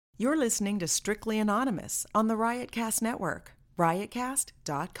You're listening to Strictly Anonymous on the Riotcast Network,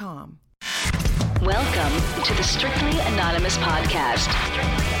 riotcast.com. Welcome to the Strictly Anonymous podcast.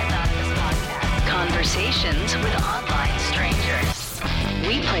 Conversations with online strangers.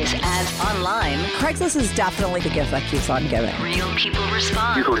 We place ads online. Craigslist is definitely the gift that keeps on giving. Real people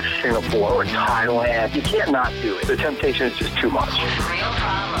respond. You go to Singapore or Thailand, you can't not do it. The temptation is just too much. Real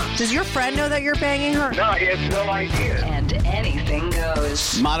problems. Does your friend know that you're banging her? No, he has no idea. And anything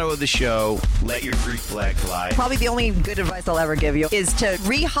goes. Motto of the show, let your Greek flag fly. Probably the only good advice I'll ever give you is to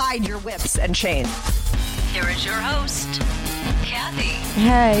re-hide your whips and chains. Here is your host, Kathy.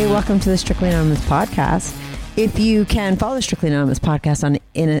 Hey, welcome to the Strictly Anonymous podcast. If you can follow the Strictly Anonymous podcast on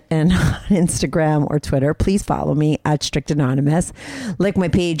Instagram or Twitter, please follow me at Strict Anonymous. Like my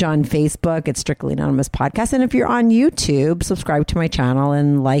page on Facebook, it's Strictly Anonymous Podcast. And if you're on YouTube, subscribe to my channel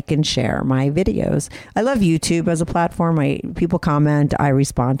and like and share my videos. I love YouTube as a platform. People comment, I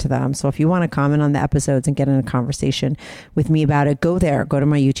respond to them. So if you want to comment on the episodes and get in a conversation with me about it, go there. Go to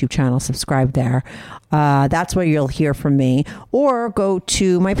my YouTube channel, subscribe there. That's where you'll hear from me. Or go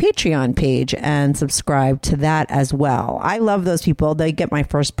to my Patreon page and subscribe to that as well. I love those people. They get my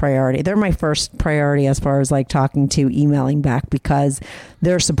first priority. They're my first priority as far as like talking to, emailing back, because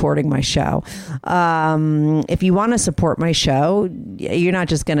they're supporting my show. If you want to support my show, you're not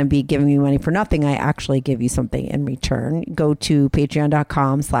just going to be giving me money for nothing. I actually give you something in return. Go to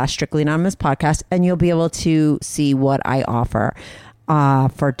patreon.com/Strictly Anonymous Podcast and you'll be able to see what I offer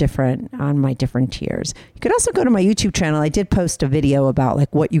on my different tiers. You could also go to my YouTube channel. I did post a video about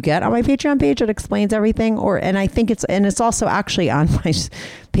like what you get on my Patreon page that explains everything, and I think it's also actually on my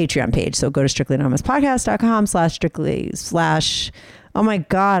Patreon page. So go to strictlyanonymouspodcast.com/strictly/ oh my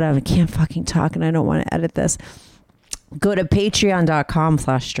God, I can't fucking talk and I don't want to edit this. Go to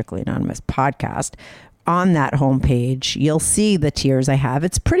patreon.com/Strictly Anonymous Podcast. On that homepage, you'll see the tiers I have.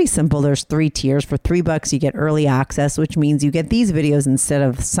 It's pretty simple. There's 3 tiers. For $3, you get early access, which means you get these videos instead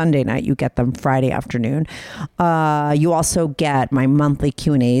of Sunday night. You get them Friday afternoon. You also get my monthly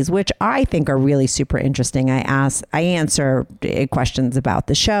Q&As, which I think are really super interesting. I answer questions about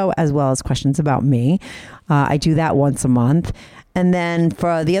the show as well as questions about me. I do that once a month. And then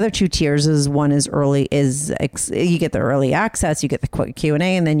for the other 2 tiers, you get the early access, you get the quick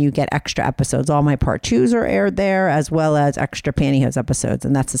Q&A, and then you get extra episodes. All my part 2s are aired there, as well as extra pantyhose episodes.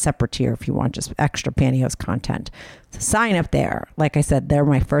 And that's a separate tier if you want just extra pantyhose content. So sign up there. Like I said, they're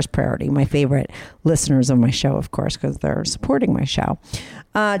my first priority, my favorite listeners of my show, of course, because they're supporting my show.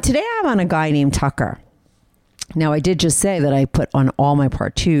 Today I'm on a guy named Tucker. Now, I did just say that I put on all my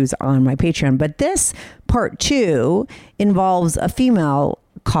part 2s on my Patreon, but this part 2 involves a female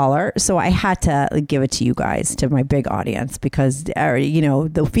caller. So I had to give it to you guys, to my big audience, because,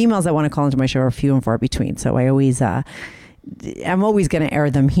 the females I want to call into my show are few and far between. So I'm always going to air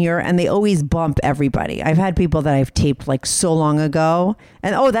them here, and they always bump everybody. I've had people that I've taped like so long ago.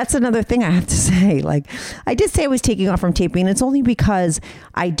 And that's another thing I have to say. Like, I did say I was taking off from taping. It's only because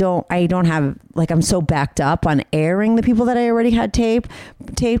I don't have, like, I'm so backed up on airing the people that I already had taped.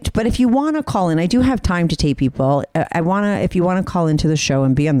 But if you want to call in, I do have time to tape people. If you want to call into the show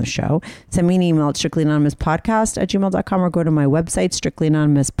and be on the show, send me an email at strictlyanonymouspodcast@gmail.com, or go to my website,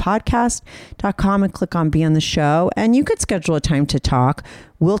 strictlyanonymouspodcast.com, and click on be on the show. And you could schedule a time to talk.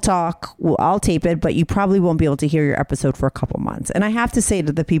 We'll talk. I'll tape it, but you probably won't be able to hear your episode for a couple months. And I have to say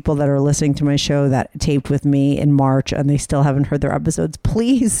to the people that are listening to my show that taped with me in March and they still haven't heard their episodes,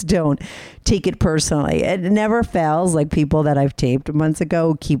 please don't take it personally. It never fails. Like, people that I've taped months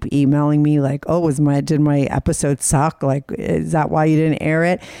ago keep emailing me like, did my episode suck? Like, is that why you didn't air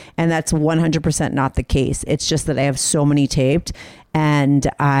it? And that's 100% not the case. It's just that I have so many taped and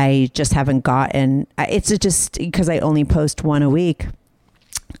I just haven't gotten, it's just because I only post 1 a week.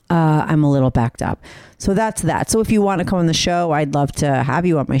 I'm a little backed up. So that's that. So if you want to come on the show, I'd love to have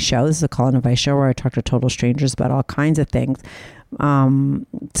you on my show. This is a call and advice show where I talk to total strangers about all kinds of things.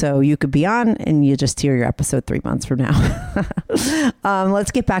 So you could be on and you just hear your episode 3 months from now. Let's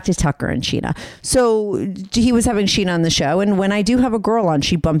get back to Tucker and Sheena. So he was having Sheena on the show, and when I do have a girl on,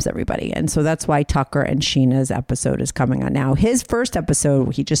 she bumps everybody. And so that's why Tucker and Sheena's episode is coming on now. His first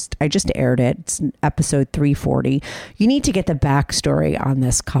episode, I just aired it. It's episode 340. You need to get the backstory on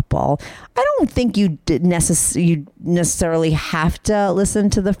this couple. I don't think you necessarily have to listen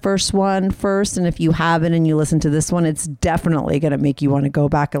to the first one first. And if you haven't and you listen to this one, it's definitely going to make you want to go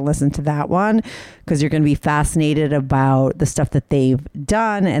back and listen to that one, because you're going to be fascinated about the stuff that they've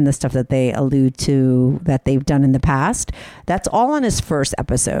done and the stuff that they allude to that they've done in the past. That's all on his first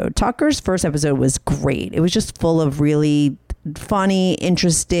episode. Tucker's first episode was great. It was just full of really funny,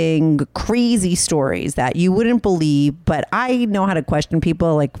 interesting, crazy stories that you wouldn't believe. But I know how to question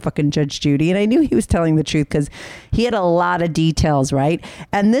people like fucking Judge Judy. And I knew he was telling the truth because he had a lot of details, right?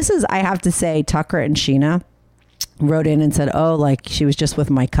 And this is, I have to say, Tucker and Sheena wrote in and said, oh, like she was just with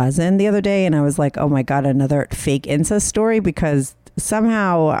my cousin the other day. And I was like, oh my God, another fake incest story, because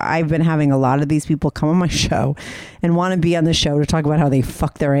somehow I've been having a lot of these people come on my show and want to be on the show to talk about how they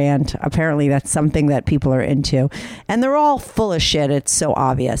fuck their aunt. Apparently that's something that people are into, and they're all full of shit. It's so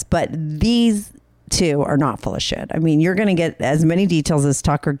obvious, but these two are not full of shit. I mean, you're going to get as many details as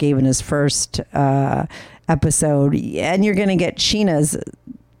Tucker gave in his first episode, and you're going to get Sheena's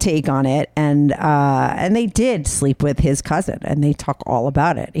take on it, and they did sleep with his cousin, and they talk all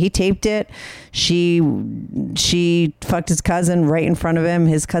about it. He taped it. She fucked his cousin right in front of him.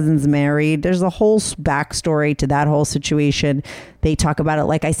 His cousin's married. There's a whole backstory to that whole situation. They talk about it.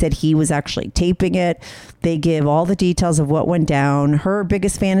 Like I said, he was actually taping it. They give all the details of what went down. Her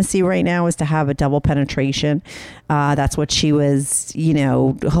biggest fantasy right now is to have a double penetration. That's what she was,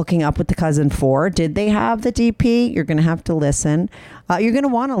 hooking up with the cousin for. Did they have the DP? You're going to have to listen. You're going to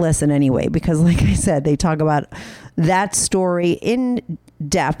want to listen anyway, because like I said, they talk about that story in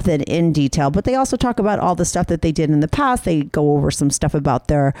depth and in detail, but they also talk about all the stuff that they did in the past. They go over some stuff about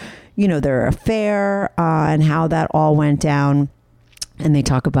their affair and how that all went down. And they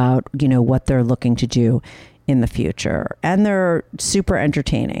talk about, what they're looking to do in the future. And they're super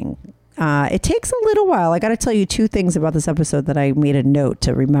entertaining. It takes a little while. I got to tell you two things about this episode that I made a note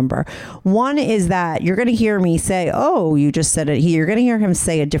to remember. One is that you're going to hear me say, oh, you just said it. You're going to hear him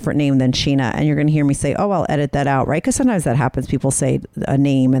say a different name than Sheena. And you're going to hear me say, oh, I'll edit that out, right? Because sometimes that happens. People say a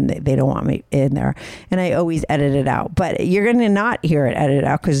name and they don't want me in there. And I always edit it out. But you're going to not hear it edited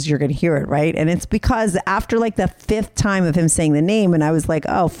out because you're going to hear it, right? And it's because after like the fifth time of him saying the name, and I was like,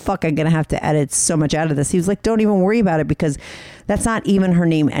 oh, fuck, I'm going to have to edit so much out of this. He was like, don't even worry about it, because that's not even her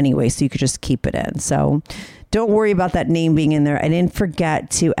name anyway, so you could just keep it in. So don't worry about that name being in there. I didn't forget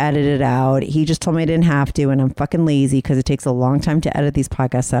to edit it out. He just told me I didn't have to, and I'm fucking lazy because it takes a long time to edit these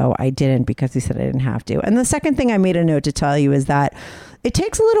podcasts, so I didn't because he said I didn't have to. And the second thing I made a note to tell you is that it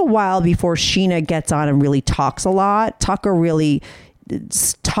takes a little while before Sheena gets on and really talks a lot. Tucker really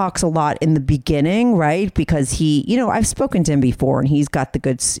talks a lot in the beginning, right? Because he, I've spoken to him before, and he's got the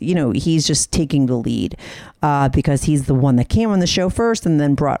goods, he's just taking the lead because he's the one that came on the show first and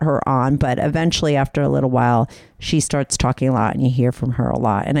then brought her on. But eventually, after a little while, she starts talking a lot and you hear from her a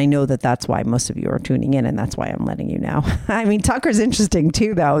lot. And I know that that's why most of you are tuning in, and that's why I'm letting you know. I mean, Tucker's interesting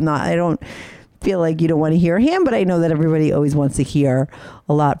too, though. I don't feel like you don't want to hear him, but I know that everybody always wants to hear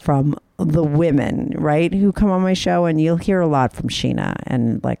a lot from the women, right, who come on my show, and you'll hear a lot from Sheena.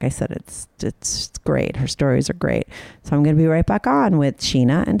 And like I said, it's great. Her stories are great. So I'm going to be right back on with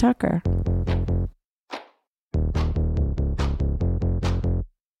Sheena and Tucker.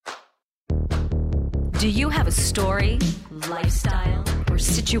 Do you have a story, lifestyle, or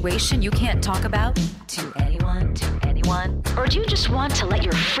situation you can't talk about to anyone? Or do you just want to let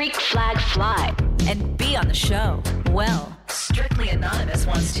your freak flag fly And be on the show? Well, Strictly Anonymous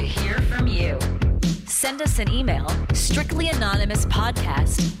wants to hear from you. Send us an email,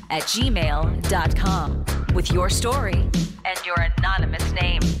 strictlyanonymouspodcast@gmail.com, with your story and your anonymous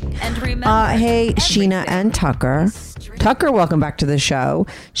name. And remember, hey, Sheena and Tucker. Tucker, welcome back to the show.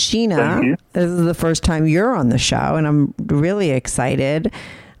 Sheena, this is the first time you're on the show, and I'm really excited.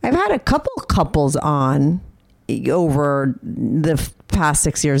 I've had a couple couples on over the past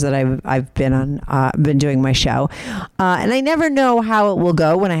 6 years that I've been on, been doing my show, and I never know how it will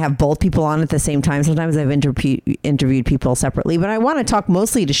go when I have both people on at the same time. Sometimes I've interviewed people separately, but I want to talk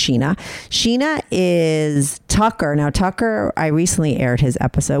mostly to Sheena. Sheena is Tucker. Now, Tucker, I recently aired his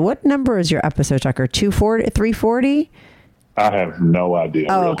episode. What number is your episode, Tucker? 240, 340? I have no idea.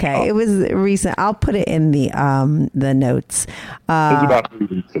 Oh, okay. It was recent. I'll put it in the notes. It was about 3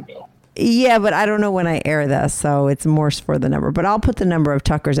 weeks ago. Yeah, but I don't know when I air this, so it's more for the number. But I'll put the number of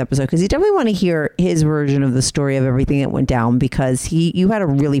Tucker's episode, because you definitely want to hear his version of the story of everything that went down, because you had a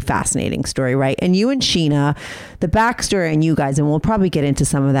really fascinating story, right? And you and Sheena, the backstory on you guys, and we'll probably get into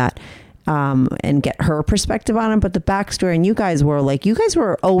some of that and get her perspective on it. But the backstory on you guys were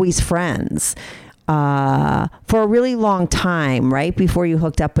always friends for a really long time, right? Before you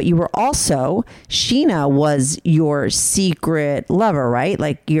hooked up, but you were also, Sheena was your secret lover, right?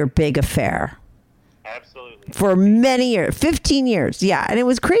 Like your big affair. Absolutely. For many years, 15 years. Yeah. And it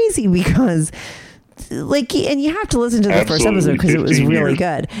was crazy because and you have to listen to the first episode because it was really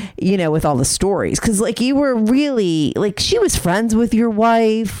good, with all the stories. Because you were really she was friends with your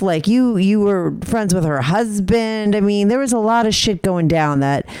wife, you were friends with her husband. I mean, there was a lot of shit going down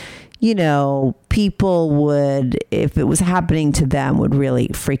that, people would, if it was happening to them, would really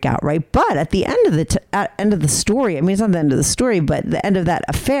freak out, right? But at the end of the story, I mean, it's not the end of the story, but the end of that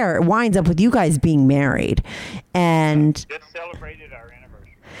affair, it winds up with you guys being married. And Just celebrated our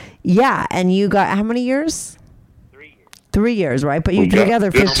anniversary. yeah, and you got how many years? 3 years. 3 years, right? But you're We got-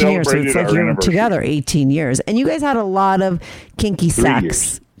 together just 15 years, so it's celebrated like our you're anniversary. together 18 years. And you guys had a lot of kinky 3 sex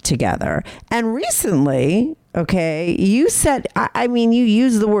years. together. And recently, okay, you said, I mean, you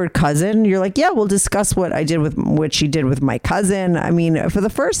used the word cousin. You're like, yeah, we'll discuss what she did with my cousin. I mean, for the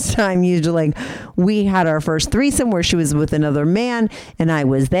first time, you like, we had our first threesome where she was with another man and I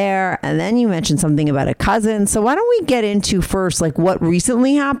was there. And then you mentioned something about a cousin. So why don't we get into first, like what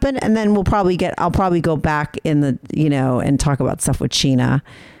recently happened? And then I'll probably go back in the, and talk about stuff with Sheena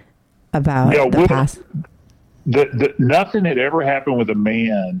about the past. Nothing had ever happened with a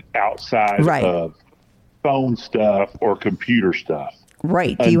man outside Right. of phone stuff or computer stuff.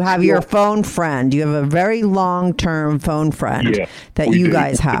 Right. Do you have Until- your phone friend? You have a very long-term phone friend Yes, that we you do.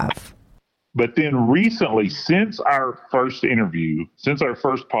 guys have. But then recently, since our first interview, since our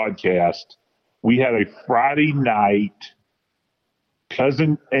first podcast, we had a Friday night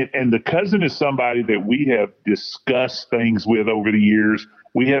cousin, and the cousin is somebody that we have discussed things with over the years.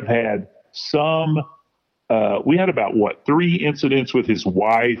 We have had we had about 3 incidents with his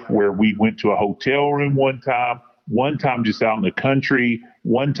wife where we went to a hotel room one time just out in the country,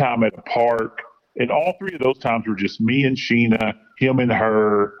 one time at a park. And all 3 of those times were just me and Sheena, him and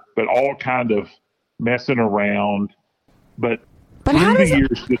her, but all kind of messing around. But how through does the it-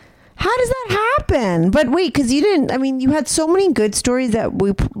 years, How does that happen? But wait, because you had so many good stories that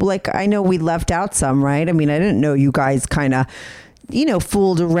I know we left out some, right? I mean, I didn't know you guys kind of,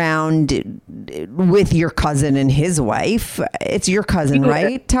 fooled around with your cousin and his wife. It's your cousin,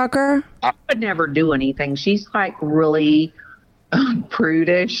 right, Tucker? I would never do anything. She's like really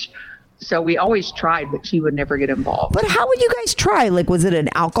prudish. So we always tried, but she would never get involved. But how would you guys try? Like, was it an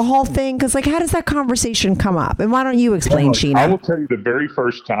alcohol thing? Because, how does that conversation come up? And why don't you explain, I Sheena? will tell you the very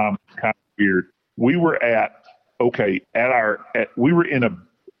first time, kind of weird. We were we were in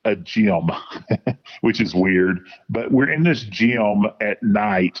a gym, which is weird, but we're in this gym at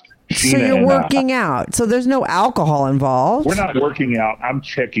night. So Sheena you're and I. working out. So there's no alcohol involved. We're not working out. I'm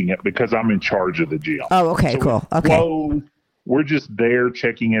checking it because I'm in charge of the gym. Oh, okay, cool. we're Okay. clothed. We're just there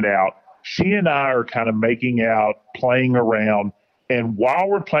checking it out. She and I are kind of making out, playing around. And while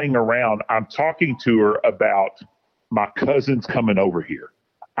we're playing around, I'm talking to her about my cousin's coming over here.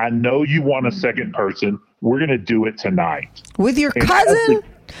 I know you want a second person. We're going to do it tonight. With your And cousin?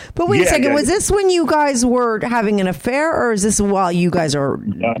 But wait a Yeah, second. yeah, Was yeah. this when you guys were having an affair, or is this while you guys are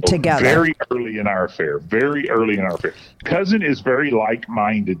together? Very early in our affair. Very early in our affair. Cousin is very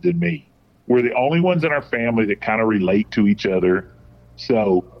like-minded to me. We're the only ones in our family that kind of relate to each other.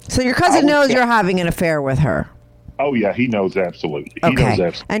 So So your I cousin would knows say- you're having an affair with her. oh yeah, he knows absolutely. He knows Okay.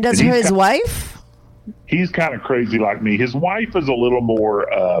 absolutely. And does he's his ki- wife? He's kind of crazy like me. His wife is a little more.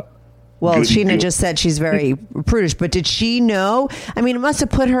 Well, goody Sheena good. just said she's very prudish, but did she know? I mean, it must have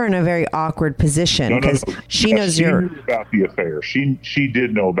put her in a very awkward position No. because she Yeah, knows she you're knew about the affair. She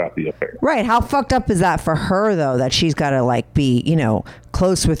did know about the affair. right. How fucked up is that for her though? That she's got to be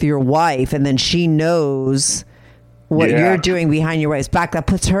close with your wife, and then she knows what Yeah. you're doing behind your wife's back. That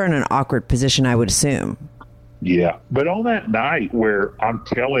puts her in an awkward position, I would assume. Yeah, but on that night where I'm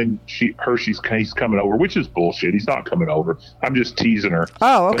telling he's coming over, which is bullshit. He's not coming over. I'm just teasing her.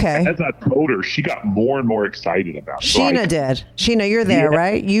 Oh, But okay. as I told her, she got more and more excited about it. Sheena Like, did. Sheena, you're there, Yeah.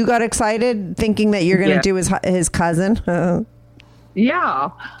 right? You got excited thinking that you're going to Yeah. do his cousin. Yeah.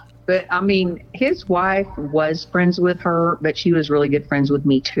 But I mean, his wife was friends with her, but she was really good friends with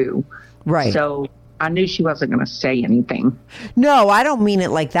me too. Right. So I knew she wasn't going to say anything. No, I don't mean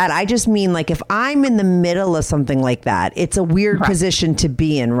it like that. I just mean if I'm in the middle of something like that, it's a weird Right. position to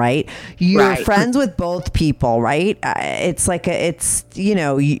be in, right? You're Right. friends with both people, right? It's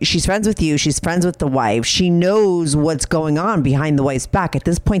she's friends with you. She's friends with the wife. She knows what's going on behind the wife's back. At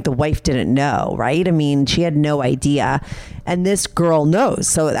this point, the wife didn't know, right? I mean, she had no idea. And this girl knows.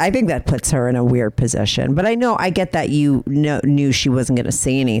 So I think that puts her in a weird position. But I get that you knew she wasn't going to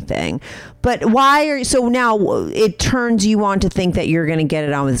say anything. But so now it turns you on to think that you're going to get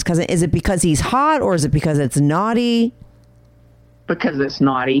it on with his cousin. Is it because he's hot or is it because it's naughty? Because it's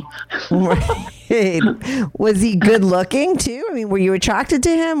naughty. Right. Was he good looking too? I mean, were you attracted to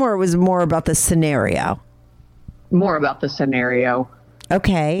him or it was more about the scenario? More about the scenario.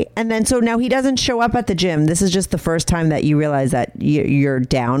 Okay. And then so now he doesn't show up at the gym. This is just the first time that you realize that you're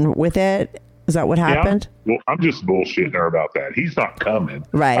down with it. Is that what happened? Well, I'm just bullshitting her about that. He's not coming.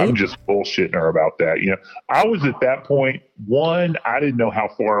 Right. I'm just bullshitting her about that. I was at that point, one, I didn't know how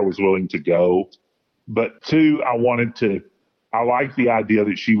far I was willing to go. But two, I liked the idea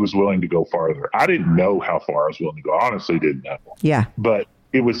that she was willing to go farther. I didn't know how far I was willing to go. I honestly didn't know. Yeah. But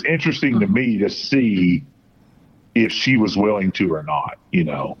it was interesting to me to see if she was willing to or not,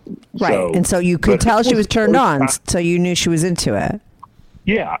 Right. And so you could tell she was turned on, so you knew she was into it.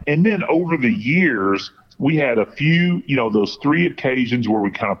 Yeah. And then over the years, we had a few, those 3 occasions where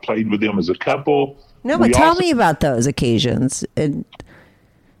we kind of played with them as a couple. No, but tell me about those occasions.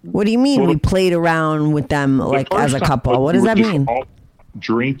 What do you mean we played around with them like as a couple? What does that mean?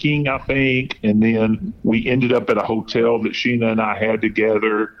 Drinking, I think. And then we ended up at a hotel that Sheena and I had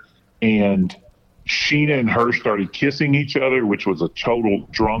together. And Sheena and her started kissing each other, which was a total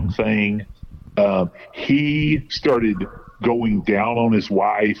drunk thing. He started going down on his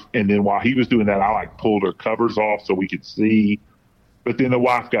wife. And then while he was doing that, I pulled her covers off so we could see. But then the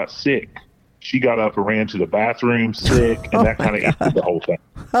wife got sick. She got up and ran to the bathroom sick, and that kind of ended the whole thing.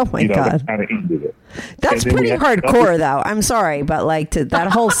 Oh, my God. That kind of ended it. That's pretty hardcore, though. I'm sorry, but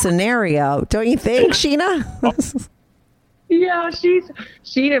that whole scenario, don't you think, Sheena? Yeah, she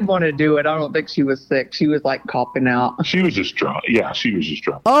didn't want to do it. I don't think she was sick. She was coughing out. She was just drunk. Yeah, she was just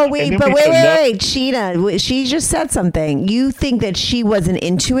drunk. Oh, wait, but wait, Sheena, she just said something. You think that she wasn't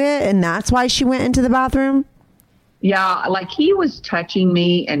into it, and that's why she went into the bathroom? Yeah, he was touching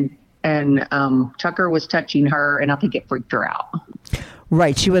me, and Tucker was touching her, and I think it freaked her out.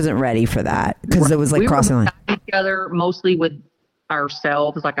 Right, she wasn't ready for that because it was crossing the line. Together mostly with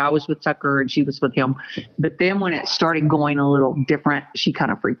ourselves, I was with Tucker and she was with him. But then when it started going a little different, she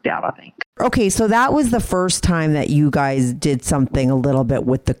kind of freaked out, I think. Okay, so that was the first time that you guys did something a little bit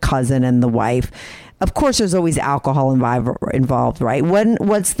with the cousin and the wife. Of course, there's always alcohol involved, right?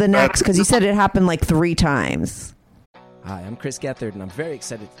 What's the next? Because you said it happened 3 times. Hi, I'm Chris Gethard, and I'm very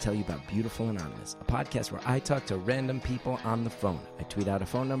excited to tell you about Beautiful Anonymous, a podcast where I talk to random people on the phone. I tweet out a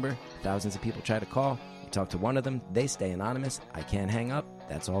phone number, thousands of people try to call. We talk to one of them, they stay anonymous. I can't hang up.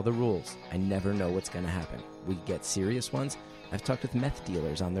 That's all the rules. I never know what's going to happen. We get serious ones. I've talked with meth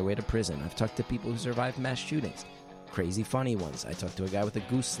dealers on their way to prison. I've talked to people who survived mass shootings. Crazy funny ones. I talked to a guy with a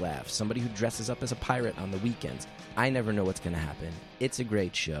goose laugh, somebody who dresses up as a pirate on the weekends. I never know what's going to happen. It's a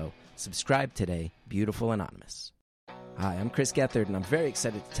great show. Subscribe today, Beautiful Anonymous. Hi, I'm Chris Gethard, and I'm very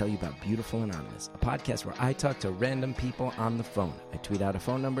excited to tell you about Beautiful Anonymous, a podcast where I talk to random people on the phone. I tweet out a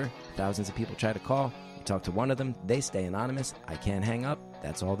phone number, thousands of people try to call. We talk to one of them, they stay anonymous. I can't hang up.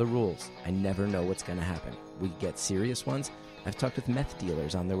 That's all the rules. I never know what's going to happen. We get serious ones. I've talked with meth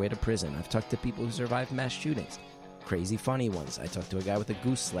dealers on their way to prison. I've talked to people who survived mass shootings. Crazy funny ones. I talked to a guy with a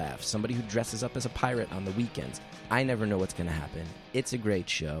goose laugh, somebody who dresses up as a pirate on the weekends. I never know what's going to happen. It's a great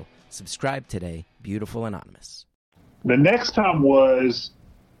show. Subscribe today, Beautiful Anonymous. The next time was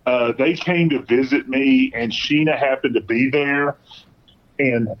they came to visit me, and Sheena happened to be there.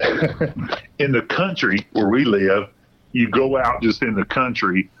 And in the country where we live, you go out just in the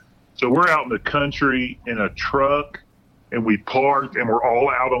country. So we're out in the country in a truck, and we parked, and we're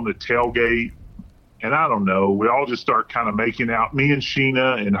all out on the tailgate. And I don't know, we all just start kind of making out, me and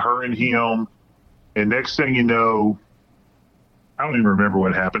Sheena and her and him. And next thing you know, I don't even remember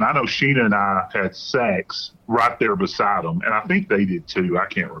what happened. I know Sheena and I had sex right there beside them, and I think they did too. I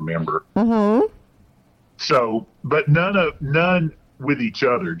can't remember. Mm-hmm. So, but none with each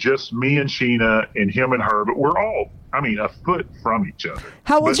other, just me and Sheena and him and her. But we're all, a foot from each other.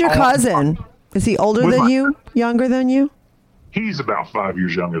 How old's your cousin? Is he older than you? Younger than you? He's about 5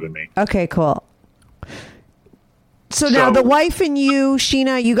 years younger than me. Okay, cool. So now the wife and you,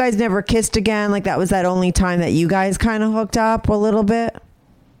 Sheena, you guys never kissed again? That was that only time that you guys kind of hooked up a little bit?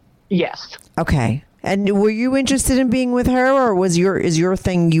 Yes. Okay. And were you interested in being with her, or is your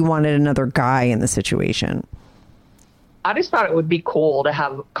thing you wanted another guy in the situation? I just thought it would be cool to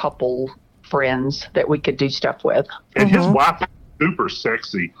have a couple friends that we could do stuff with. And his wife is super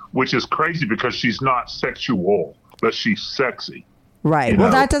sexy, which is crazy because she's not sexual, but she's sexy. Right. Well,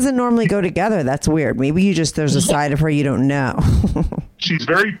 that doesn't normally go together. That's weird. Maybe there's a side of her you don't know. She's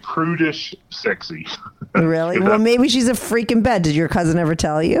very prudish, sexy. Really? Well, maybe she's a freak in bed. Did your cousin ever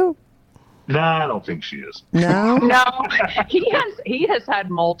tell you? No, I don't think she is. No? No. He has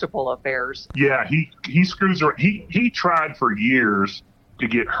had multiple affairs. Yeah, he screws her. He tried for years to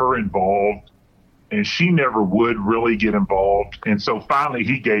get her involved, and she never would really get involved. And so finally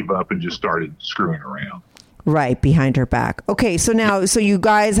he gave up and just started screwing around. Right, behind her back. Okay, so you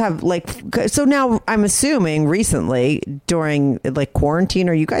guys have so now I'm assuming recently during quarantine,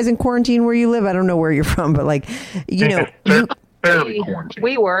 are you guys in quarantine where you live? I don't know where you're from, but Fairly quarantined.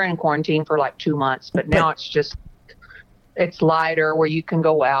 We were in quarantine for like 2 months, but now it's lighter where you can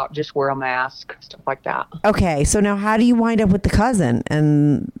go out, just wear a mask, stuff like that. Okay, so now how do you wind up with the cousin?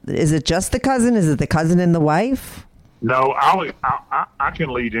 And is it just the cousin? Is it the cousin and the wife? No, I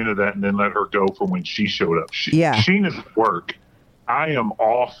can lead into that and then let her go for when she showed up. Sheena's at work. I am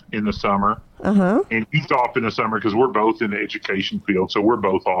off in the summer, and he's off in the summer because we're both in the education field, so we're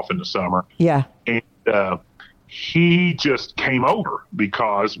both off in the summer. Yeah. And he just came over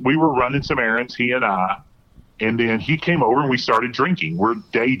because we were running some errands, he and I, and then he came over and we started drinking. We're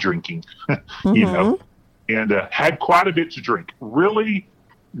day drinking, you know, and had quite a bit to drink. Really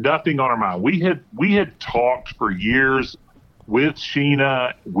nothing on our mind. We had talked for years with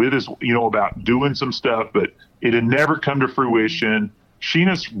Sheena, with his, you know, about doing some stuff, but it had never come to fruition.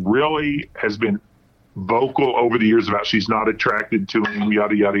 Sheena's really has been vocal over the years about she's not attracted to him,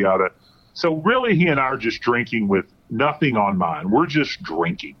 yada, yada, yada. So really he and I are just drinking with nothing on mind. We're just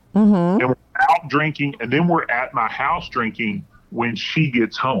drinking. And we're out drinking, and then we're at my house drinking when she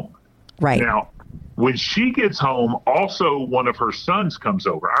gets home. Right. Now, when she gets home, also one of her sons comes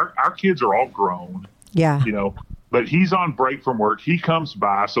over. Our kids are all grown. Yeah. You know, but he's on break from work. He comes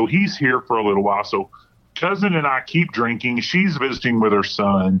by, so he's here for a little while. So cousin and I keep drinking. She's visiting with her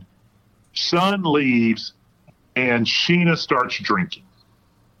son. Son leaves, and Sheena starts drinking.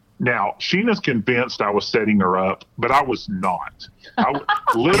 Now, Sheena's convinced I was setting her up, but I was not.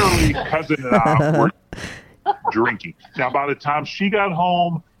 Literally, cousin and I were drinking. Now, by the time she got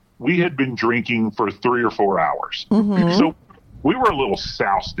home, we had been drinking for 3 or 4 hours. So we were a little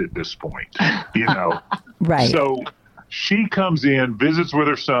soused at this point, you know. Right. So she comes in, visits with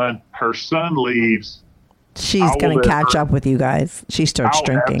her son. Her son leaves. She's going to catch up with you guys. She starts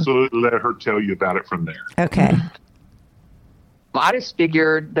drinking. I'll absolutely let her tell you about it from there. Okay. I just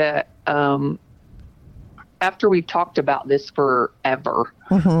figured that after we talked about this forever,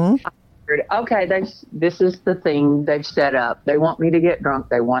 I figured, okay, this is the thing they've set up. They want me to get drunk.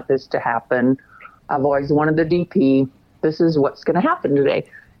 They want this to happen. I've always wanted the DP. This is what's going to happen today.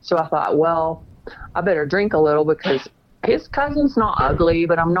 So I thought, well, I better drink a little because his cousin's not ugly,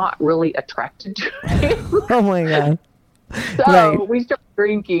 but I'm not really attracted to him. Oh, my God. So we started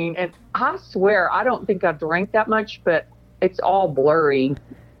drinking, and I swear, I don't think I drank that much, but it's all blurry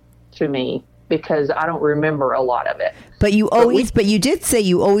to me because I don't remember a lot of it. But you did say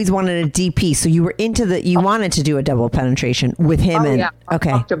you always wanted a DP, so you were you wanted to do a double penetration with him. I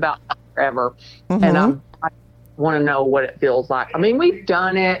talked about that forever, and I want to know what it feels like. I mean, we've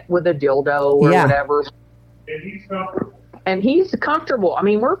done it with a dildo or whatever. And he's comfortable. I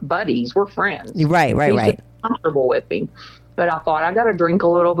mean, we're buddies. We're friends. Right. Comfortable with me. But I thought I got to drink a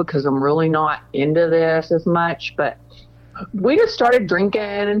little because I'm really not into this as much. But we just started drinking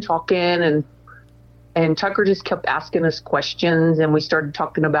and talking, and Tucker just kept asking us questions, and we started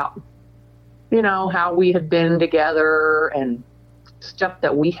talking about, you know, how we had been together and stuff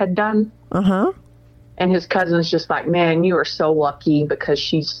that we had done. And his cousin's just like, man, you are so lucky because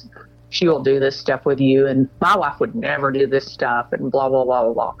she will do this stuff with you, and my wife would never do this stuff, and blah, blah, blah,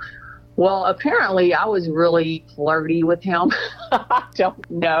 blah, blah. Well, apparently I was really flirty with him. I don't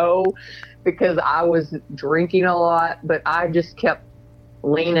know, because I was drinking a lot, but I just kept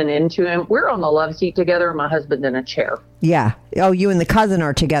leaning into him. We're on the love seat together, and my husband's in a chair. Yeah. Oh, you and the cousin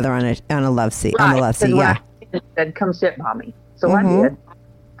are together on a love seat. Right. On the love seat, yeah. He said, come sit by me. So I did.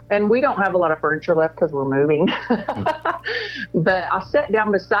 And we don't have a lot of furniture left because we're moving. But I sat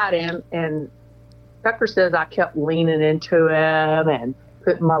down beside him, and Tucker says I kept leaning into him and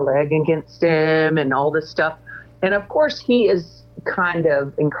putting my leg against him and all this stuff. And, of course, he is kind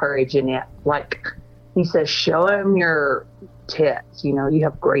of encouraging it. Like, he says, show him your tits. You know, you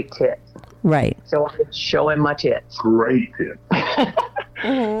have great tits. Right. So I could show him my tits. Great tits.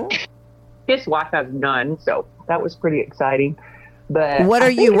 His wife has none, so that was pretty exciting. But what are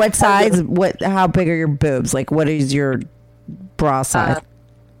you? What size? How big are your boobs? Like, what is your bra size?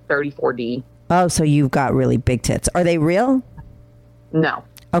 34D. Oh, so you've got really big tits. Are they real? No.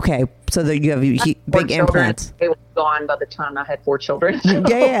 Okay, so you have big implants. They were gone by the time I had 4 children.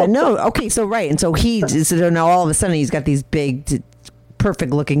 Yeah. No. Okay, so right, and so now all of a sudden he's got these big,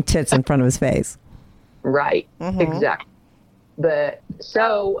 perfect looking tits in front of his face. Right. Exactly. But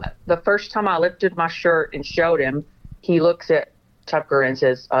so the first time I lifted my shirt and showed him, he looks at Tucker and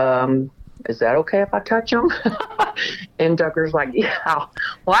says, is that okay if I touch him? And Tucker's like, yeah.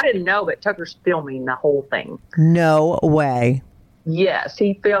 Well, I didn't know, but Tucker's filming the whole thing. No way. Yes,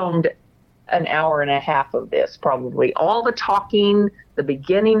 he filmed an hour and a half of this, probably. All the talking, the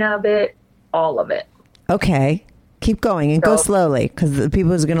beginning of it, all of it. Okay. Keep going and go slowly because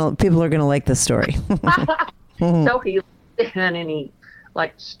people are gonna like this story. So he looked in and he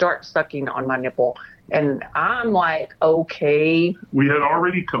like starts sucking on my nipple. And I'm like, okay. We had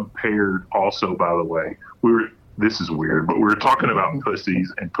already compared also, by the way, this is weird, but we were talking about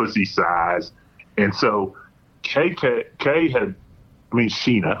pussies and pussy size. And so Sheena,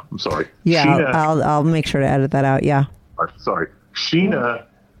 I'm sorry. Yeah, Sheena, I'll make sure to edit that out. Yeah. Sorry. Sheena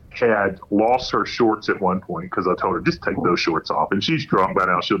had lost her shorts at one point because I told her, just take those shorts off. And she's drunk by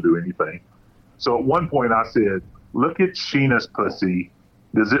now. She'll do anything. So at one point I said, look at Sheena's pussy.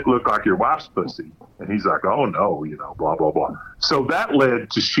 Does it look like your wife's pussy? And he's like, oh, no, blah, blah, blah. So that led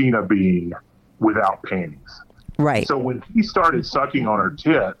to Sheena being without panties. Right. So when he started sucking on her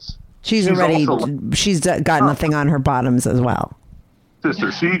tits, she's got nothing on her bottoms as well.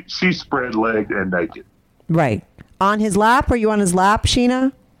 Sister, she's spread-legged and naked. Right. On his lap? Are you on his lap,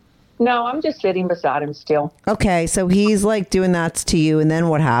 Sheena? No, I'm just sitting beside him still. Okay, so he's like doing that to you, and then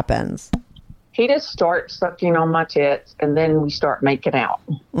what happens? He just starts sucking on my tits, and then we start making out.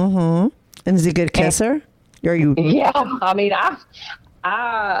 Mm-hmm. And is he a good kisser? Are you? Yeah, I mean, I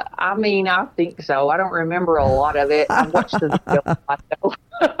think so. I don't remember a lot of it. I watched the video a lot, though.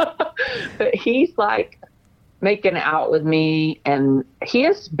 But he's like making out with me, and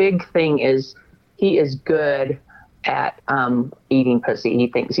his big thing is he is good at eating pussy. He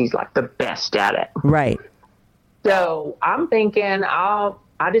thinks he's like the best at it. Right. So I'm thinking, I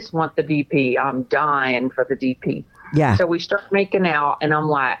just want the DP. I'm dying for the DP. Yeah. So we start making out, and I'm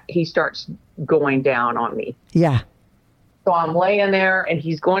like, he starts going down on me. Yeah. So I'm laying there, and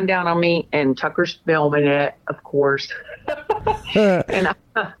he's going down on me, and Tucker's filming it, of course. And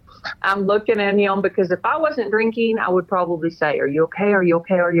I'm looking at him because if I wasn't drinking, I would probably say, are you okay? Are you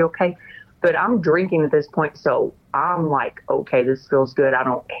okay? Are you okay? But I'm drinking at this point, so I'm like, okay, this feels good. I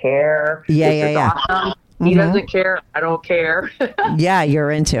don't care. Yeah, this is awesome. Mm-hmm. He doesn't care. I don't care. Yeah, you're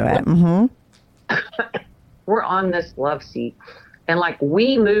into it. Mm-hmm. We're on this love seat, and like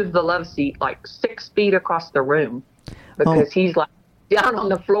we moved the love seat like 6 feet across the room because he's like down on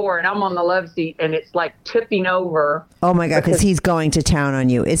the floor and I'm on the love seat, and it's like tipping over. Oh my God, because he's going to town on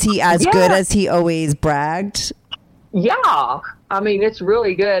you. Is he as good as he always bragged? Yeah. I mean, it's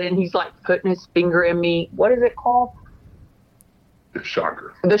really good. And he's like putting his finger in me. What is it called? The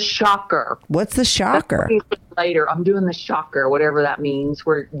shocker. The shocker. What's the shocker? Later, I'm doing the shocker, whatever that means,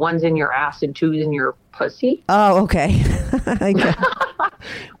 where one's in your ass and two's in your pussy. Oh, okay.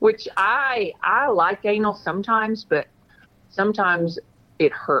 Which I like anal sometimes, but sometimes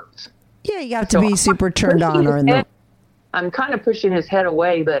it hurts. Yeah, you have to be super turned on or in the... I'm kind of pushing his head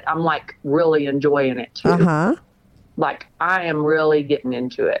away, but I'm like really enjoying it too. Uh-huh. Like I am really getting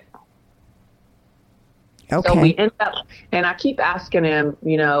into it. Okay. So we end up, and I keep asking him,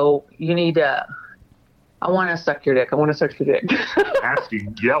 you need to, I want to suck your dick. I want to suck your dick.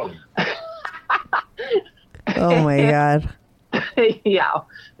 Asking, yelling. Oh my God. Yeah.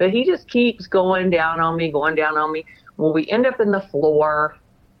 But he just keeps going down on me. Well, we end up in the floor.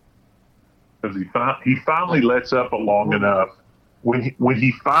 Because he finally lets up long enough. When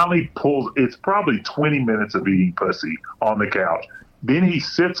he finally pulls, it's probably 20 minutes of eating pussy on the couch. Then he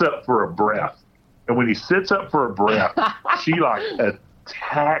sits up for a breath. And when he sits up for a breath, she like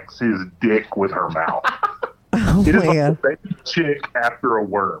attacks his dick with her mouth. Oh it is my like God. a baby chick after a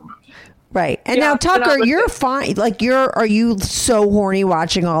worm. Right. And now, Tucker, you're fine. Like, are you so horny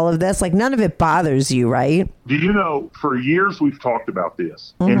watching all of this? Like, none of it bothers you, right? Do you know, for years we've talked about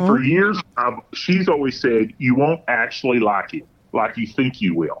this. Mm-hmm. And for years, she's always said, you won't actually like it like you think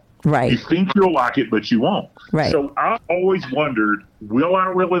you will. Right. You think you'll like it, but you won't. Right. So I always wondered, will I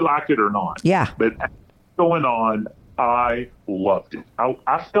really like it or not? Yeah. But going on, I loved it.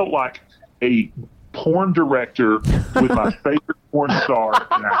 I felt like a porn director with my favorite porn star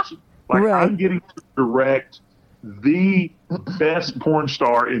in action. Like I'm getting to direct the best porn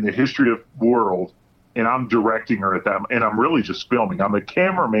star in the history of the world, and I'm directing her at that. And I'm really just filming. I'm a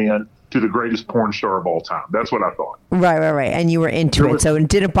cameraman to the greatest porn star of all time. That's what I thought. Right. And you were into it, so it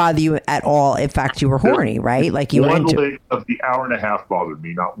didn't bother you at all. In fact, you were horny, right? Like you were into it. 1 leg of the hour and a half bothered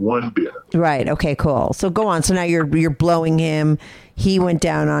me, not one bit. Right. Okay, cool. So go on. So now you're blowing him. He went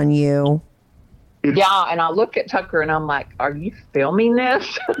down on you. Yeah, and I look at Tucker and I'm like, are you filming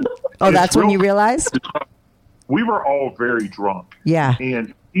this? Oh, that's when you realized? We were all very drunk. Yeah.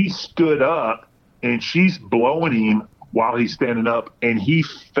 And he stood up and she's blowing him while he's standing up, and he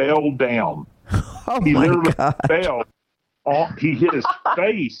fell down. Oh he my literally God. fell. He hit his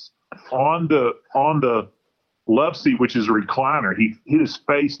face on the love seat, which is a recliner. He hit his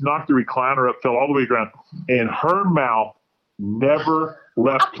face, knocked the recliner up, fell all the way to the ground, and her mouth never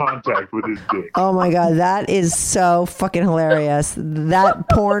left contact with his dick. Oh my God, that is so fucking hilarious. That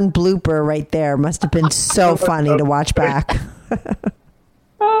porn blooper right there must have been so funny to watch back.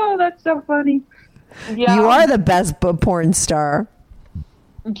 Oh, that's so funny. Yeah. You are the best porn star.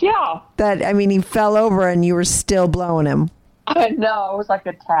 Yeah. He fell over and you were still blowing him. I know. It was like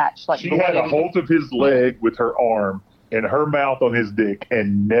attached. Like She had a hold of his leg with her arm and her mouth on his dick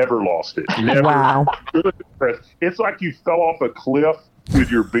and never lost it. Never. Wow. It's like you fell off a cliff with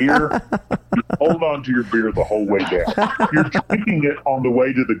your beer. You hold on to your beer the whole way down. You're drinking it on the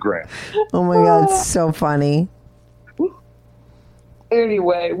way to the ground. Oh my God, it's so funny.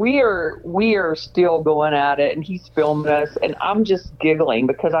 Anyway, we are still going at it, and he's filming us, and I'm just giggling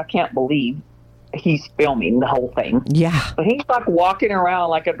because I can't believe he's filming the whole thing. Yeah. But he's like walking around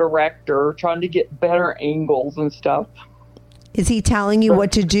like a director, trying to get better angles and stuff. Is he telling you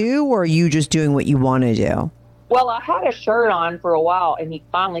what to do, or are you just doing what you want to do? Well, I had a shirt on for a while, and he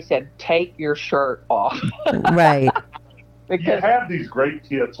finally said, "Take your shirt off." Right. Because You have these great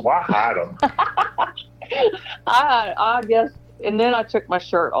tits. Why hide them? I guess, and then I took my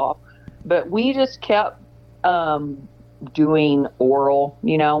shirt off. But we just kept doing oral,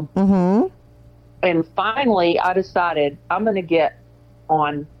 Mm-hmm. And finally, I decided I'm going to get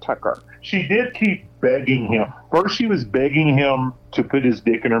on Tucker. She did keep begging him. First, she was begging him to put his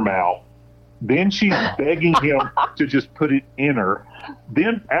dick in her mouth. Then she's begging him to just put it in her.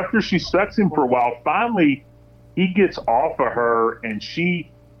 Then after she sucks him for a while, finally he gets off of her and he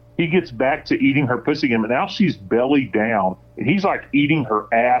gets back to eating her pussy again. But now she's belly down and he's like eating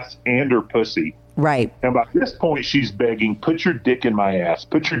her ass and her pussy. Right. And by this point, she's begging, "Put your dick in my ass.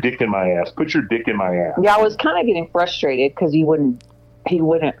 Put your dick in my ass. Put your dick in my ass." Yeah, I was kind of getting frustrated because he wouldn't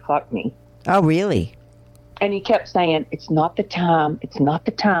fuck me. Oh, really? And he kept saying, "It's not the time. It's not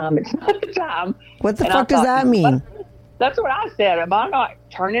the time. It's not the time." What the And fuck I does thought, that mean? That's what I said. Am I not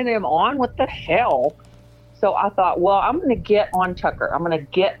turning him on? What the hell? So I thought, well, I'm going to get on Tucker. I'm going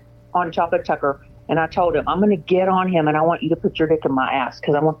to get on Chocolate Tucker. And I told him, I'm going to get on him, and I want you to put your dick in my ass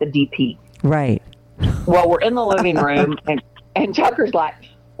because I want the DP. Right. Well, we're in the living room, and Tucker's like,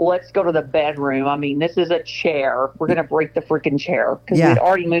 let's go to the bedroom. I mean, this is a chair. We're going to break the freaking chair because Yeah. we'd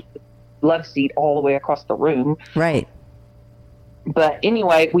already moved the love seat all the way across the room. Right. But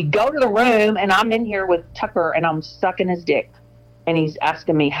anyway, we go to the room, and I'm in here with Tucker, and I'm sucking his dick. And he's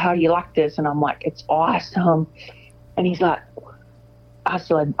asking me, how do you like this? And I'm like, it's awesome. And he's like, I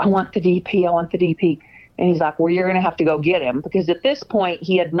said, I want the DP. I want the DP. And he's like, well, you're going to have to go get him. Because at this point,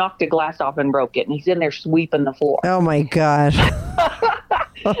 he had knocked a glass off and broke it. And he's in there sweeping the floor. Oh, my God.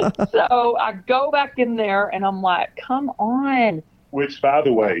 So I go back in there, and I'm like, come on. Which, by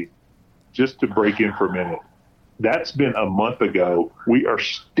the way, just to break in for a minute, that's been a month ago. We are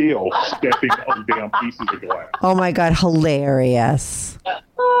still stepping on damn pieces of glass. Oh, my God. Hilarious.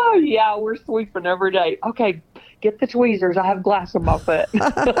 Oh, yeah, we're sweeping every day. Okay, get the tweezers. I have glass on my foot.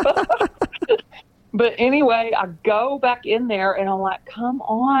 But anyway, I go back in there, and I'm like, come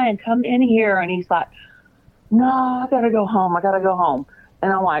on, come in here. And he's like, no, I got to go home. I got to go home.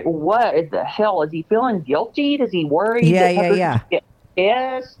 And I'm like, what the hell? Is he feeling guilty? Does he worry? Yeah, that yeah. Get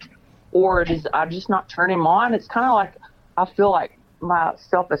pissed? Or does I just not turn him on? It's kind of like I feel like my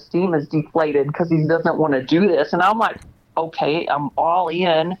self-esteem is deflated because he doesn't want to do this. And I'm like, okay, I'm all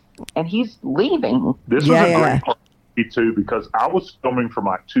in. And he's leaving. This was a great part for me, too, because I was filming from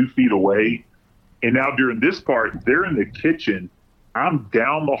like 2 feet away. And now during this part, they're in the kitchen. I'm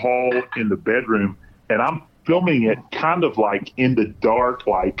down the hall in the bedroom, and I'm filming it kind of like in the dark,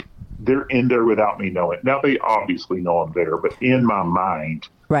 like they're in there without me knowing. Now, they obviously know I'm there, but in my mind,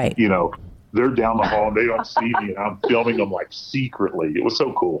 right, they're down the hall and they don't see me, and I'm filming them like secretly. It was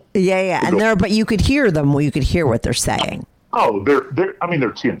so cool. Yeah. And but you could hear them. You could hear what they're saying. Oh, they're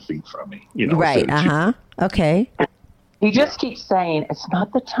 10 feet from me. Right. Okay. He just keeps saying, it's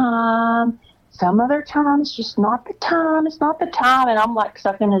not the time. Some other time, it's just not the time. It's not the time. And I'm like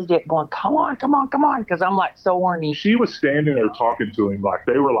sucking his dick going, come on. Because I'm like so horny. She was standing there talking to him like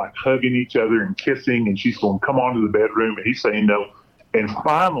they were like hugging each other and kissing. And she's going, come on to the bedroom. And he's saying no. And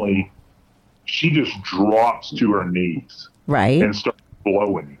finally, she just drops to her knees. Right. And starts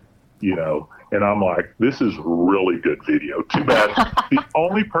blowing him, And I'm like, this is really good video. Too bad. The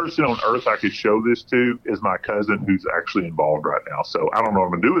only person on earth I could show this to is my cousin who's actually involved right now. So I don't know what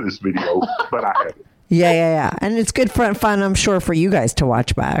I'm going to do with this video, but I have it. Yeah. And it's good fun, I'm sure, for you guys to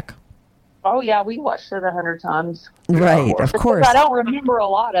watch back. Oh, yeah, we watched it 100 times. Right, of course. I don't remember a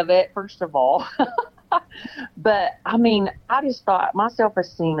lot of it, first of all. But, I mean, I just thought my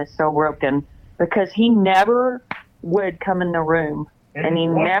self-esteem is so broken because he never would come in the room. And he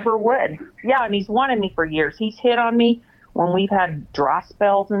never would. Yeah, and he's wanted me for years. He's hit on me when we've had dry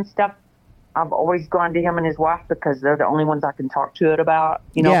spells and stuff, I've always gone to him and his wife because they're the only ones I can talk to it about.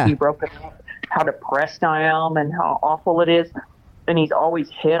 You know, Yeah. if we broke up, how depressed I am and how awful it is. And he's always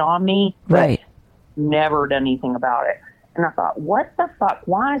hit on me, but Right. never done anything about it. And I thought, what the fuck?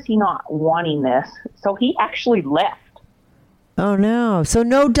 Why is he not wanting this? So he actually left. Oh, no. So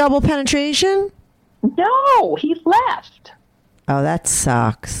no double penetration? No, he left. Oh, that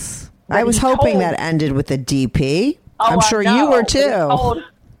sucks. But I was he hoping told- that ended with a DP. Oh, I'm I sure know. you were But too.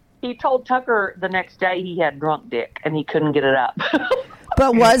 He told Tucker the next day he had drunk dick and he couldn't get it up.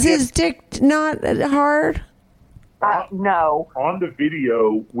 But was his dick not hard? No. On the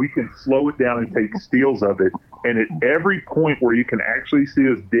video, we can slow it down and take stills of it. And at every point where you can actually see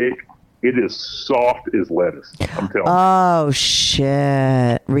his dick, it is soft as lettuce. I'm telling you. Oh,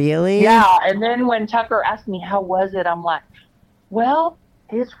 shit. Really? Yeah, and then when Tucker asked me how was it, I'm like, well,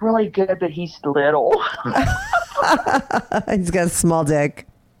 it's really good, but he's little. He's got a small dick.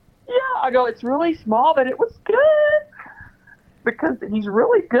 Yeah, I go, it's really small, but it was good because he's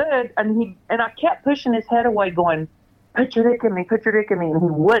really good. And I kept pushing his head away, going, put your dick in me, and he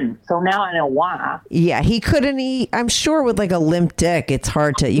wouldn't. So now I know why. Yeah, he couldn't eat. I'm sure with like a limp dick, it's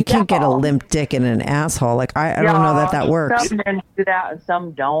hard to, you can't get a limp dick in an asshole. Like, I don't know that works. Some men do that and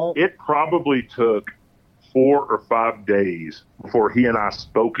some don't. It probably took 4 or 5 days before he and I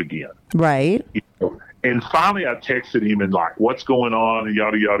spoke again. Right. You know? And finally I texted him and like, what's going on? And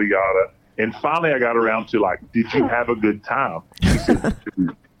yada, yada, yada. And finally I got around to like, did you have a good time? He said,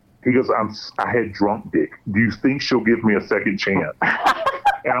 dude. He goes, I had drunk dick. Do you think she'll give me a second chance?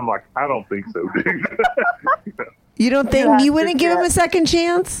 And I'm like, I don't think so, dude. You don't think you wouldn't give him a second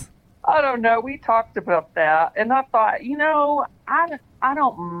chance? I don't know. We talked about that. And I thought, you know, I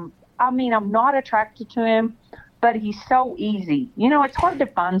mean, I'm not attracted to him, but he's so easy. You know, it's hard to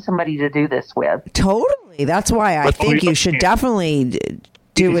find somebody to do this with. Totally. That's why I think you should definitely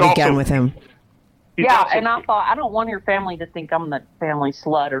do it again with him. Yeah, and I thought, I don't want your family to think I'm the family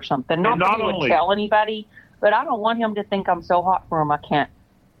slut or something. Not that he would tell anybody, but I don't want him to think I'm so hot for him I can't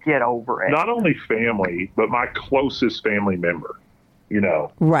get over it. Not only family, but my closest family member, you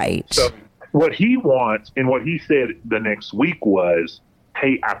know. Right. So what he wants and what he said the next week was,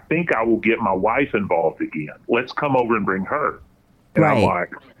 hey, I think I will get my wife involved again. Let's come over and bring her. And I'm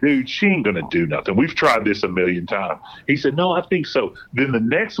like, dude, she ain't going to do nothing. We've tried this a million times. He said, no, I think so. Then the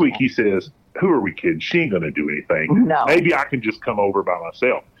next week he says, who are we kidding? She ain't going to do anything. No. Maybe I can just come over by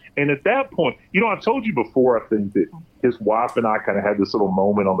myself. And at that point, you know, I told you before, I think that his wife and I kind of had this little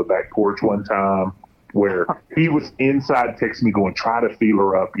moment on the back porch one time where he was inside texting me going, try to feel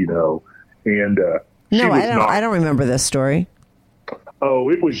her up, you know. And no, I don't remember this story. Oh,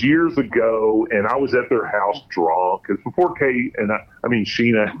 it was years ago, and I was at their house drunk. Because before Kate and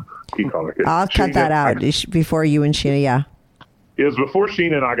Sheena, keep calling her Kate. I'll cut that out before you and Sheena, yeah. It was before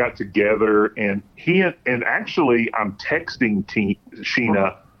Sheena and I got together, and actually I'm texting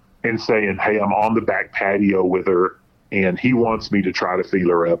Sheena and saying, hey, I'm on the back patio with her, and he wants me to try to feel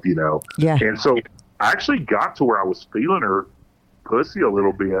her up, you know. Yeah. And so I actually got to where I was feeling her pussy a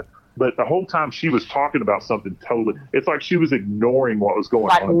little bit. But the whole time she was talking about something totally, it's like she was ignoring what was going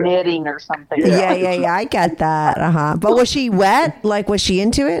like on. Like knitting or something. Yeah. I get that. Uh-huh. But was she wet? Like, was she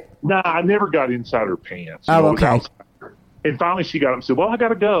into it? Nah, I never got inside her pants. Oh, okay. And finally she got up and said, well, I got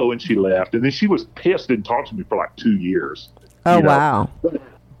to go. And she left. And then she was pissed and talked to me for like 2 years. Oh, wow.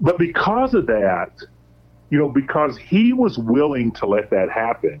 But because of that, you know, because he was willing to let that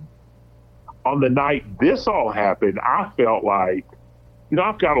happen, on the night this all happened, I felt like, you know,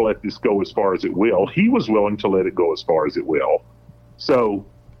 I've got to let this go as far as it will. He was willing to let it go as far as it will. So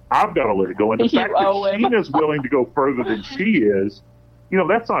I've got to let it go. And the fact that Sheena's willing to go further than she is, you know,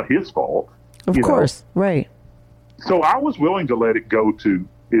 that's not his fault. Of course. Right. So I was willing to let it go to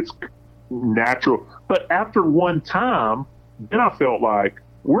its natural. But after one time, then I felt like,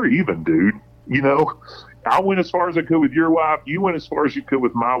 we're even, dude. You know, I went as far as I could with your wife. You went as far as you could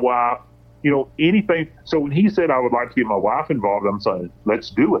with my wife. You know, anything. So when he said I would like to get my wife involved, I'm saying,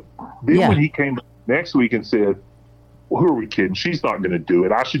 let's do it. Then when he came next week and said, well, who are we kidding? She's not going to do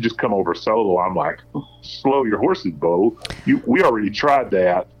it. I should just come over solo. I'm like, slow your horses, Bo. We already tried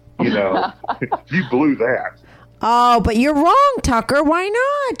that. You know, you blew that. Oh, but you're wrong, Tucker. Why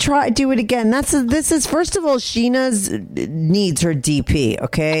not do it again? This is first of all, Sheena's needs her DP.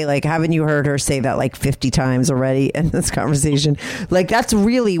 Okay, like haven't you heard her say that like 50 times already in this conversation? Like that's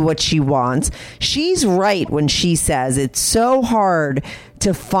really what she wants. She's right when she says it's so hard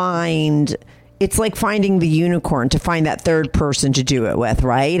to find. It's like finding the unicorn, to find that third person to do it with,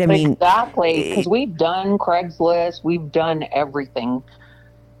 right? I mean, exactly, because we've done Craigslist, we've done everything.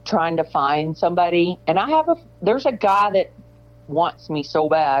 trying to find somebody. And there's a guy that wants me so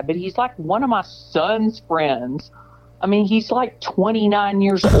bad, but he's like one of my son's friends. I mean, he's like 29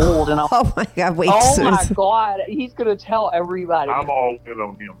 years old, and oh my God, wait. Oh my God, he's gonna tell everybody. I'm all in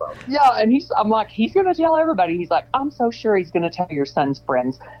on him about it. Yeah, and I'm like, he's gonna tell everybody. He's like, I'm so sure he's gonna tell your son's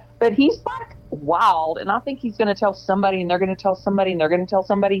friends, but he's like wild, and I think he's gonna tell somebody, and they're gonna tell somebody, and they're gonna tell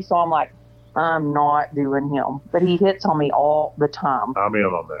somebody. So I'm like, I'm not doing him, but he hits on me all the time. I'm in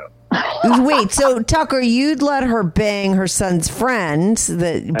on that. Wait, so Tucker, you'd let her bang her son's friend,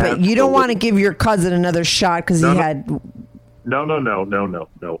 but you don't want to give your cousin another shot because he had. No.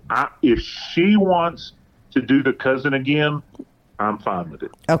 If she wants to do the cousin again, I'm fine with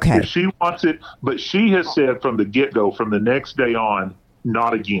it. Okay. If she wants it, but she has said from the get-go, from the next day on,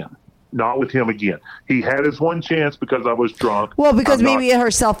 not again. Not with him again. He had his one chance because I was drunk. Well, because maybe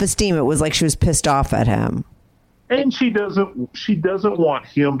her self-esteem, it was like she was pissed off at him. And she doesn't want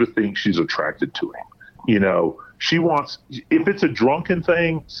him to think she's attracted to him. You know, she wants, if it's a drunken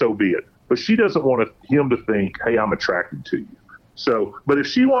thing, so be it. But she doesn't want him to think, hey, I'm attracted to you. So, but if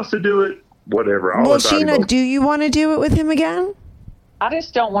she wants to do it, whatever. Well, Sheena, do you want to do it with him again? I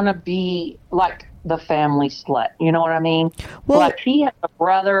just don't want to be like the family slut. You know what I mean? Well, like he has a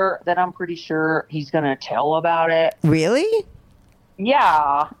brother that I'm pretty sure he's going to tell about it. Really?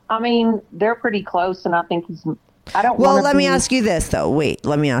 Yeah. I mean, they're pretty close, and I think he's... Well, let me ask you this, though. Wait,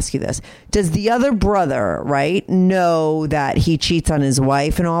 let me ask you this. Does the other brother, right, know that he cheats on his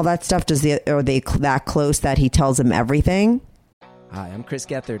wife and all that stuff? Are they that close that he tells him everything? Hi, I'm Chris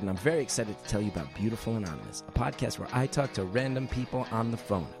Gethard, and I'm very excited to tell you about Beautiful Anonymous, a podcast where I talk to random people on the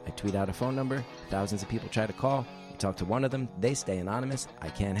phone. I tweet out a phone number, thousands of people try to call. You talk to one of them, they stay anonymous. I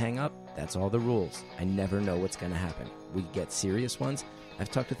can't hang up. That's all the rules. I never know what's going to happen. We get serious ones. I've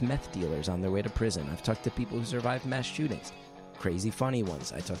talked with meth dealers on their way to prison. I've talked to people who survived mass shootings. Crazy funny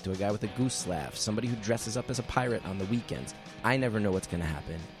ones. I talked to a guy with a goose laugh, somebody who dresses up as a pirate on the weekends. I never know what's going to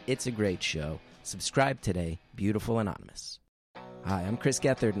happen. It's a great show. Subscribe today, Beautiful Anonymous. Hi, I'm Chris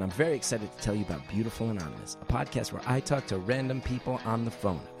Gethard, and I'm very excited to tell you about Beautiful Anonymous, a podcast where I talk to random people on the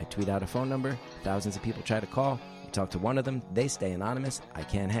phone. I tweet out a phone number, thousands of people try to call. You talk to one of them, they stay anonymous. I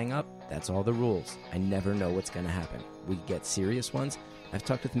can't hang up. That's all the rules. I never know what's going to happen. We get serious ones. I've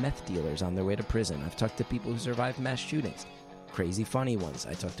talked with meth dealers on their way to prison. I've talked to people who survived mass shootings. Crazy funny ones.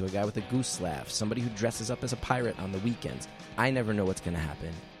 I talked to a guy with a goose laugh, somebody who dresses up as a pirate on the weekends. I never know what's going to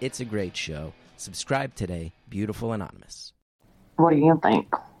happen. It's a great show. Subscribe today, Beautiful Anonymous. What do you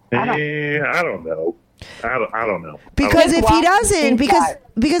think? I don't know. I don't know. Because if he doesn't,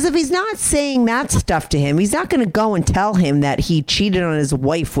 because if he's not saying that stuff to him, he's not going to go and tell him that he cheated on his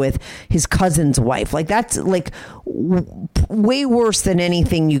wife with his cousin's wife. Like that's like way worse than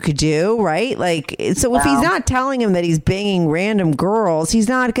anything you could do, right? Like, so if he's not telling him that he's banging random girls, he's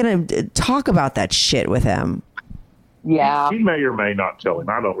not going to talk about that shit with him. Yeah. He may or may not tell him.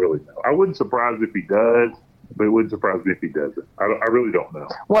 I don't really know. I wouldn't surprise if he does. But it wouldn't surprise me if he doesn't. I really don't know.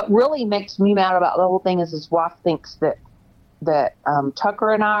 What really makes me mad about the whole thing is his wife thinks that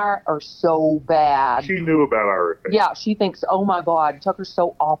Tucker and I are so bad. She knew about our affair. Yeah, she thinks, oh my God, Tucker's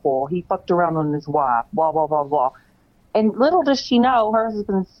so awful. He fucked around on his wife, blah, blah, blah, blah. And little does she know, her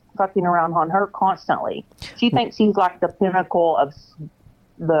husband's fucking around on her constantly. She thinks he's like the pinnacle of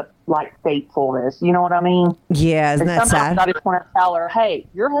the faithfulness. You know what I mean? Yeah, isn't that sad? I just want to tell her, hey,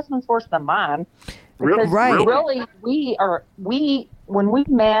 your husband's worse than mine. Because really, when we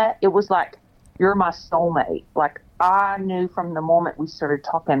met, it was like, you're my soulmate. Like, I knew from the moment we started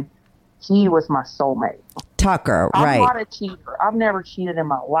talking, he was my soulmate. Tucker, right. I'm not a cheater. I've never cheated in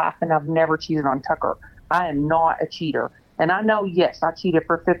my life, and I've never cheated on Tucker. I am not a cheater. And I know, yes, I cheated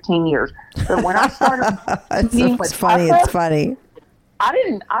for 15 years. But when I started it's funny. Tucker, it's funny. I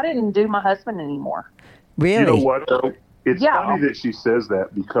didn't do my husband anymore. Really? You know what, though? It's funny that she says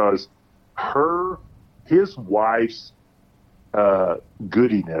that because his wife's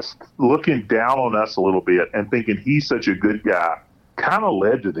goodiness, looking down on us a little bit and thinking he's such a good guy, kind of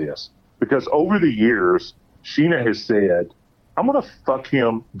led to this. Because over the years, Sheena has said, I'm going to fuck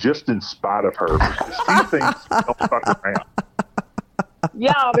him just in spite of her because she thinks I don't fuck around.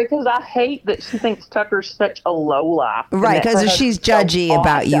 Yeah, because I hate that she thinks Tucker's such a lowlife. Right, because she's judgy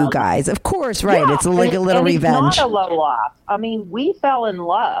about you guys. Of course, right. Yeah, it's like a little revenge. It's not a lowlife. I mean, we fell in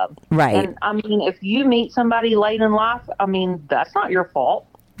love. Right. And, I mean, if you meet somebody late in life, I mean, that's not your fault.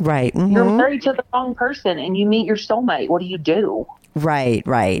 Right. Mm-hmm. You're married to the wrong person and you meet your soulmate. What do you do? Right.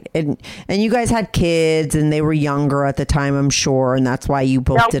 And you guys had kids and they were younger at the time, I'm sure. And that's why you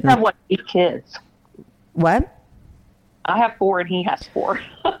both didn't. We have 8 kids. What? I have 4 and he has 4.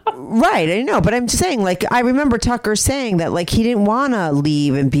 Right, I know, but I'm just saying, like, I remember Tucker saying that, like, he didn't want to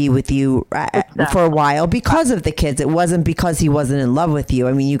leave and be with you for a while because of the kids. It wasn't because he wasn't in love with you.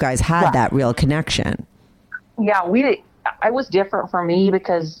 I mean, you guys had that real connection. Yeah, it was different for me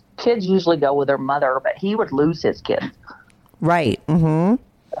because kids usually go with their mother, but he would lose his kids. Right. Mm-hmm.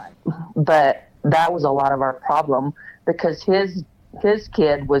 But that was a lot of our problem because his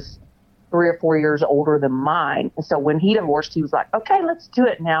kid was 3 or 4 years older than mine. And so when he divorced, he was like, okay, let's do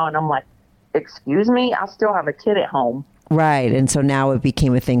it now. And I'm like, excuse me, I still have a kid at home. Right. And so now it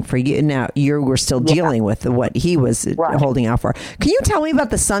became a thing for you. Now you were still dealing with what he was holding out for. Can you tell me about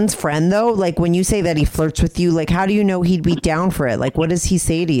the son's friend, though? Like, when you say that he flirts with you, like, how do you know he'd be down for it? Like, what does he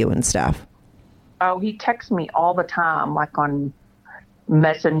say to you and stuff? Oh, he texts me all the time, like on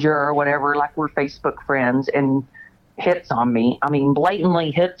Messenger or whatever, like we're Facebook friends, and hits on me. I mean,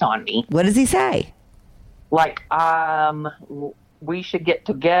 blatantly hits on me. What does he say? Like, we should get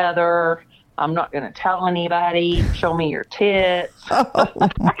together. I'm not going to tell anybody. Show me your tits. Oh,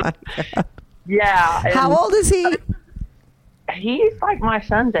 my God. Yeah. How old is he? He's like my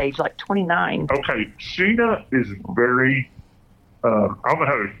son's age, like 29. Okay, Sheena is very, I don't know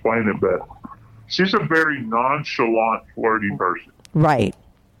how to explain it, but she's a very nonchalant, flirty person. Right.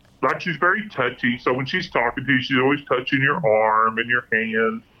 Like, she's very touchy. So when she's talking to you, she's always touching your arm and your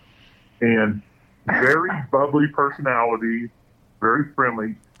hand. And very bubbly personality, very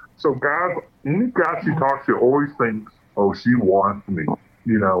friendly. So guys, any guy she talks to always thinks, oh, she wants me,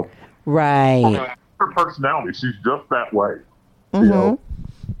 you know. Right. Her personality, she's just that way. Mm-hmm. You know?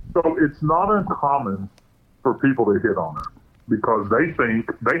 So it's not uncommon for people to hit on her because they think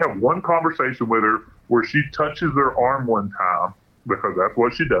they have one conversation with her where she touches their arm one time, because that's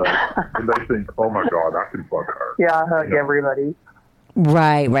what she does, and they think, oh my God, I can fuck her. Yeah, I hug everybody.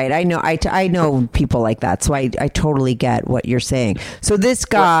 Right. I know. I know people like that, so I totally get what you're saying. So this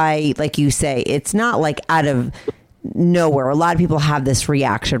guy, like you say, it's not like out of nowhere. A lot of people have this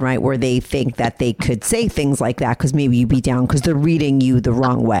reaction, right, where they think that they could say things like that because maybe you'd be down because they're reading you the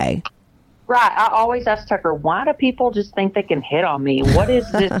wrong way. Right. I always ask Tucker, why do people just think they can hit on me? What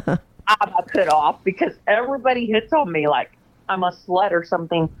is this I put off? Because everybody hits on me like I'm a slut or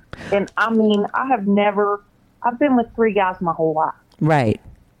something. And I mean, I've been with 3 guys my whole life. Right.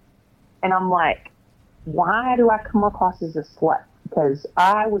 And I'm like, why do I come across as a slut? Because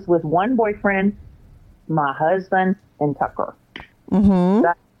I was with one boyfriend, my husband, and Tucker. Mm-hmm.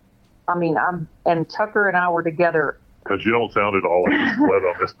 And Tucker and I were together. Because you don't sound at all like a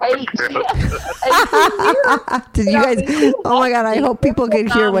slut on this. 18 years. Did you guys? Oh my God! I hope people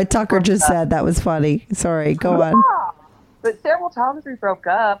could hear what Tucker just said. That was funny. Sorry. Go on. But several times we broke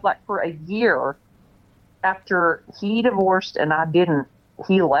up, like for a year after he divorced and I didn't.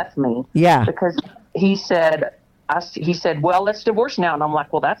 He left me. Yeah. Because he said, well, let's divorce now. And I'm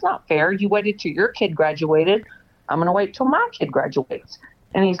like, well, that's not fair. You waited till your kid graduated. I'm going to wait till my kid graduates.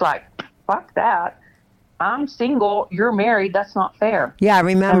 And he's like, fuck that. I'm single. You're married. That's not fair. Yeah, I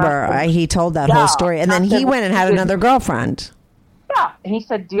remember. He told that whole story. And then he went and had another girlfriend. Yeah. And he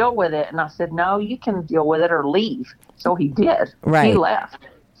said, deal with it. And I said, no, you can deal with it or leave. So he did. Right. He left.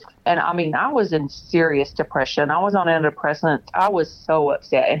 And I mean, I was in serious depression. I was on antidepressants. I was so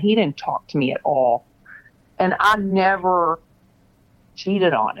upset. And he didn't talk to me at all. And I never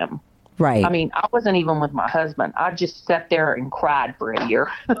cheated on him. Right. I mean, I wasn't even with my husband. I just sat there and cried for a year.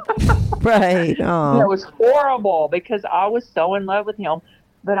 Right. Oh. It was horrible because I was so in love with him.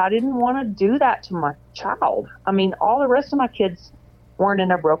 But I didn't want to do that to my child. I mean, all the rest of my kids weren't in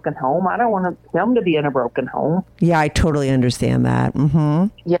a broken home. I don't want him to be in a broken home. Yeah, I totally understand that. Mm-hmm.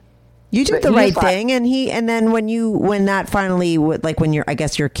 Yeah. You did the right thing, and then when that finally, like when I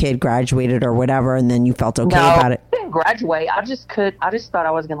guess your kid graduated or whatever, and then you felt okay about it. I didn't graduate. I just thought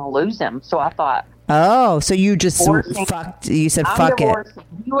I was going to lose him, so I thought. Oh, so you just fucked? You said fuck it.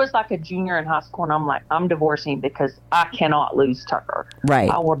 He was like a junior in high school, and I'm like, I'm divorcing because I cannot lose Tucker. Right.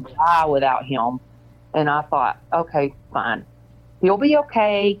 I will die without him, and I thought, okay, fine, he'll be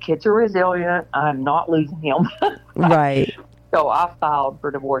okay. Kids are resilient. I'm not losing him. Right. So I filed for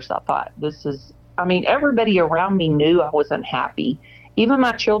divorce. I thought everybody around me knew I was unhappy. Even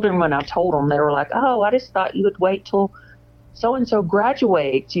my children, when I told them, they were like, oh, I just thought you would wait till so-and-so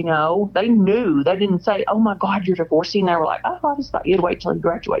graduates, you know. They knew. They didn't say, oh, my God, you're divorcing. They were like, oh, I just thought you'd wait till he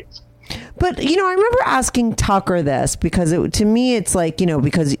graduates. But, I remember asking Tucker this because to me, it's like,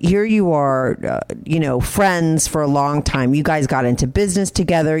 because here you are, friends for a long time. You guys got into business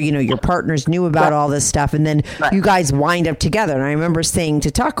together. Your partners knew about all this stuff. And then you guys wind up together. And I remember saying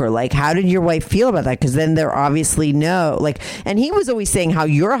to Tucker, like, how did your wife feel about that? Because then there obviously and he was always saying how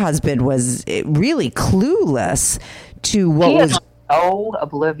your husband was really clueless to what was so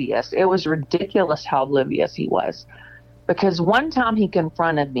oblivious. It was ridiculous how oblivious he was. Because one time he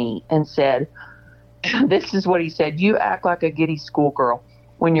confronted me and said, this is what he said, you act like a giddy schoolgirl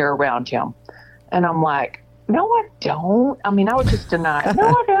when you're around him. And I'm like, no, I don't. I mean, I would just deny it. No,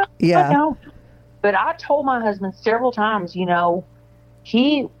 I don't. Yeah. I don't. But I told my husband several times,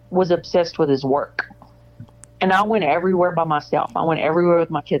 he was obsessed with his work. And I went everywhere by myself. I went everywhere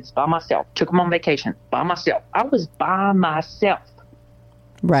with my kids by myself. Took them on vacation by myself. I was by myself.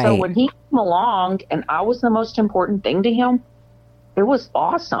 Right. So when he came along and I was the most important thing to him, it was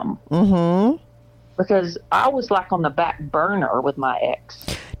awesome. Mm-hmm. Because I was like on the back burner with my ex.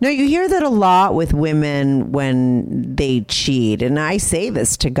 No, you hear that a lot with women when they cheat. And I say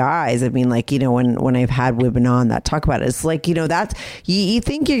this to guys. I mean, like, when I've had women on that talk about it, it's like, that's, you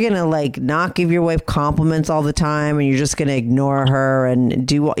think you're going to like not give your wife compliments all the time and you're just going to ignore her and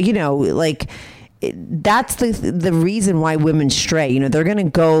do, that's the reason why women stray. They're going to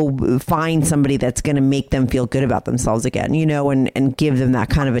go find somebody that's going to make them feel good about themselves again, and give them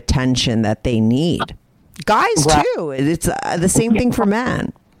that kind of attention that they need. Guys, too. It's the same thing for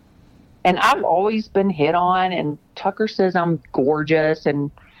men. And I've always been hit on, and Tucker says I'm gorgeous, and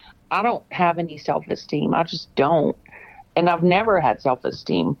I don't have any self-esteem. I just don't. And I've never had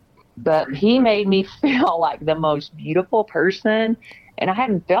self-esteem. But he made me feel like the most beautiful person, and I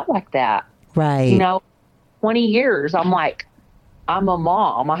hadn't felt like that. Right. 20 years, I'm like, I'm a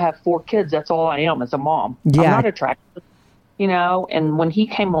mom. I have 4 kids. That's all I am is a mom. Yeah. I'm not attractive, and when he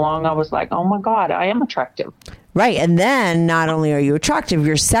came along, I was like, oh my God, I am attractive. Right. And then not only are you attractive,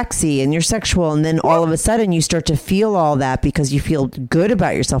 you're sexy and you're sexual. And then all of a sudden you start to feel all that because you feel good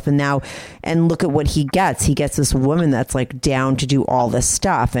about yourself. And look at what he gets. He gets this woman that's like down to do all this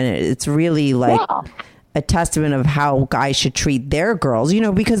stuff. And it's really like a testament of how guys should treat their girls,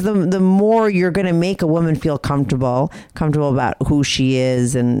 because the more you're going to make a woman feel comfortable about who she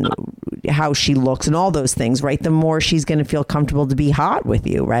is and how she looks and all those things, right? The more she's going to feel comfortable to be hot with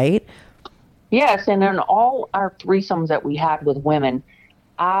you, right? Yes. And in all our threesomes that we had with women,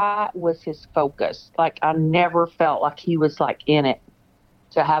 I was his focus. Like, I never felt like he was like in it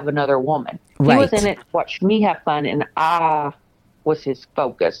to have another woman. Right. He was in it to watch me have fun, and I was his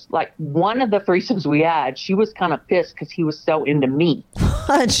focus. Like, one of the threesomes we had, she was kind of pissed because he was so into me.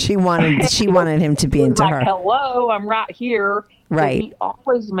 she wanted him to be into like, her. Hello, I'm right here. Right. So he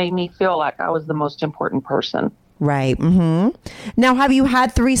always made me feel like I was the most important person. Right. Mm-hmm. Now, have you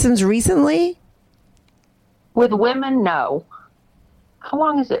had threesomes recently? With women, no. How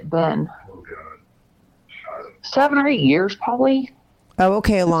long has it been? 7 or 8 years, probably. Oh,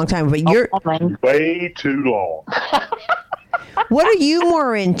 okay, a long time. But you're way too long. What are you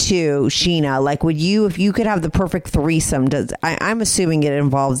more into, Sheena? Like, would you, if you could have the perfect threesome? I'm assuming it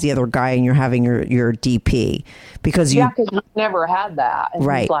involves the other guy and you're having your DP because because we've never had that. And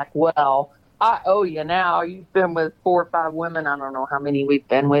right. He's like, well, I owe you now. You've been with 4 or 5 women. I don't know how many we've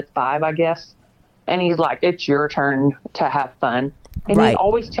been with, 5, I guess. And he's like, it's your turn to have fun. And right. He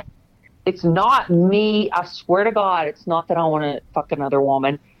always tells me, it's not me. I swear to God, it's not that I want to fuck another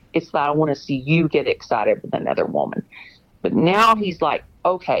woman. It's that I want to see you get excited with another woman. But now he's like,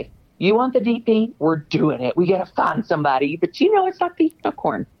 okay, you want the DP? We're doing it. We got to find somebody. But it's like the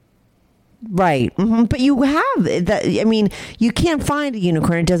unicorn. Right. Mm-hmm. But you have that. I mean, you can't find a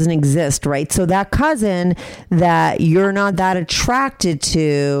unicorn. It doesn't exist. Right. So that cousin that you're not that attracted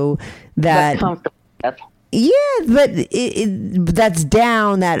to, that. Yeah, but that's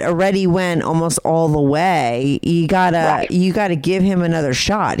down, that already went almost all the way. You gotta give him another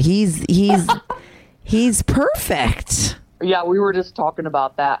shot. He's perfect. Yeah, we were just talking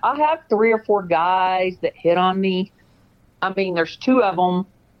about that. I have 3 or 4 guys that hit on me. I mean, there's 2 of them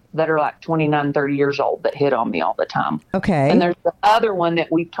that are like 29, 30 years old that hit on me all the time. Okay. And there's the other one that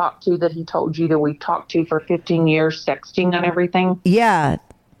we've talked to that he told you that we've talked to for 15 years, sexting and everything. Yeah.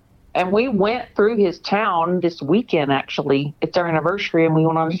 And we went through his town this weekend, actually. It's our anniversary, and we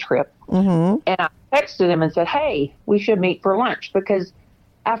went on a trip. Mm-hmm. And I texted him and said, hey, we should meet for lunch, because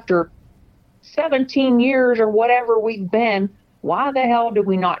after 17 years or whatever we've been, why the hell do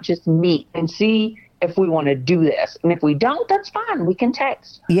we not just meet and see if we want to do this? And if we don't, that's fine. We can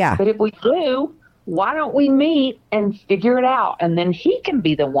text. Yeah. But if we do, why don't we meet and figure it out? And then he can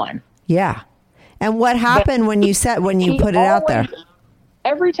be the one. Yeah. And what happened when you put it out there?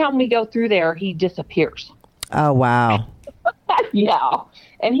 every time we go through there, he disappears. Oh, wow. Yeah.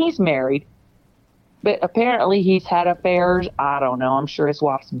 And he's married. But apparently he's had affairs. I don't know. I'm sure his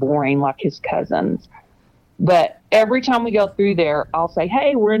wife's boring like his cousins. But every time we go through there, I'll say,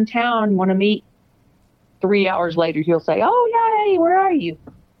 hey, we're in town. You want to meet? 3 hours later, he'll say, oh, yeah, hey, where are you?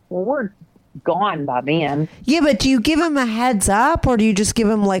 Well, we're gone by then. Yeah, but do you give him a heads up, or do you just give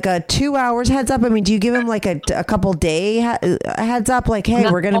him like a 2 hours heads up? I mean, do you give him like a couple day heads up? Like,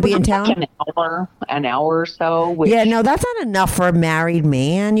 hey, we're going to be in town? An hour or so. Which, yeah, no, that's not enough for a married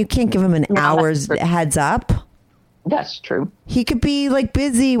man. You can't give him an hour's heads up. That's true. He could be like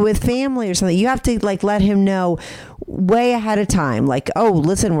busy with family or something. You have to like let him know way ahead of time. Like, oh,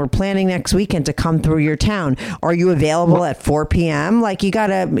 listen, we're planning next weekend to come through your town. Are you available at 4 p.m.? Like, you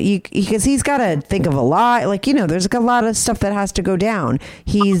gotta, because he's got to think of a lot. Like, you know, there's a lot of stuff that has to go down.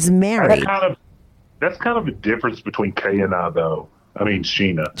 He's married. That's kind of a difference between Kay and I, though. I mean,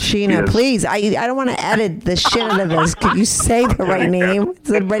 Sheena. Sheena, please. I don't want to edit the shit out of this. Could you say the right name? It's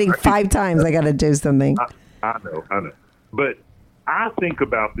already 5 times. I got to do something. I know. But I think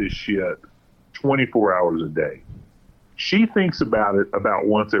about this shit 24 hours a day. She thinks about it about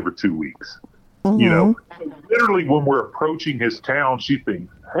once every 2 weeks. Mm-hmm. You know, literally when we're approaching his town, she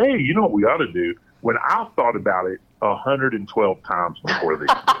thinks, hey, you know what we ought to do? When I've thought about it 112 times before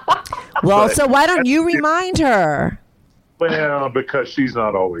this. Well, so why don't you remind her? Well, because she's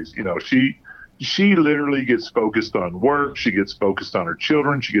not always, you know, she literally gets focused on work. She gets focused on her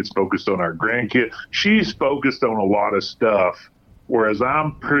children. She gets focused on our grandkids. She's focused on a lot of stuff, whereas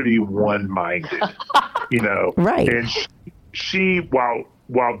I'm pretty one-minded, you know. Right. And she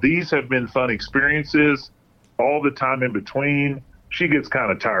while these have been fun experiences, all the time in between, she gets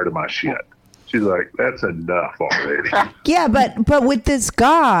kind of tired of my shit. She's like, that's enough already. Yeah, but with this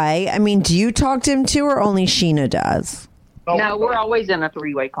guy, I mean, do you talk to him too, or only Sheena does? No, we're always in a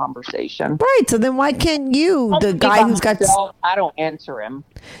 3-way conversation. Right. So then why can't you, the guy who's got... I don't answer him.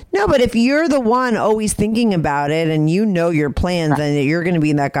 No, but if you're the one always thinking about it and you know your plans and that you're going to be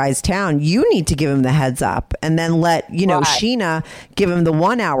in that guy's town, you need to give him the heads up and then let, you know, Sheena give him the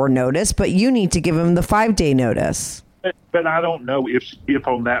 1 hour notice, but you need to give him the 5-day notice. But I don't know if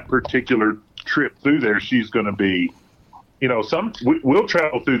on that particular trip through there, she's going to be, you know, we'll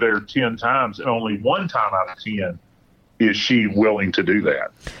travel through there 10 times and only 1 time out of 10 is she willing to do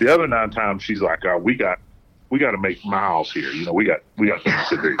that. The other 9 times she's like, oh, we got to make miles here. You know, we got things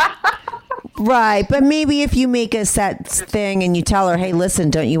to do. Right. But maybe if you make a set thing and you tell her, hey,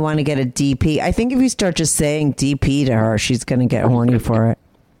 listen, don't you want to get a DP? I think if you start just saying DP to her, she's going to get horny for it.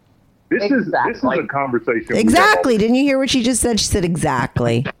 This is a conversation. Exactly. Didn't you hear what she just said? She said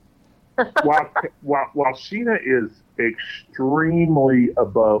exactly. While Sheena is extremely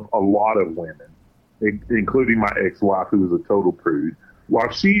above a lot of women, including my ex-wife, who is a total prude,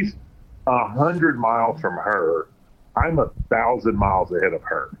 while she's 100 miles from her, I'm 1,000 miles ahead of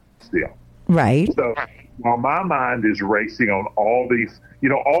her still. Right. So while my mind is racing on all these, you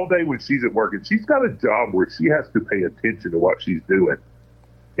know, all day when she's at work, and she's got a job where she has to pay attention to what she's doing.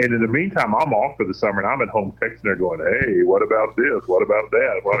 And in the meantime, I'm off for the summer, and I'm at home texting her going, hey, what about this? What about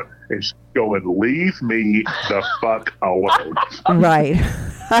that? And she's going, leave me the fuck alone. Right.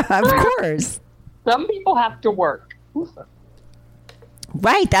 Of course. Some people have to work.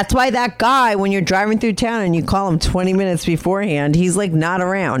 Right. That's why that guy, when you're driving through town and you call him 20 minutes beforehand, he's like not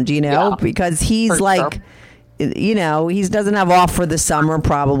around, you know, because he's like, you know, he doesn't have off for the summer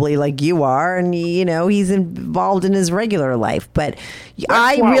probably like you are. And, you know, he's involved in his regular life. But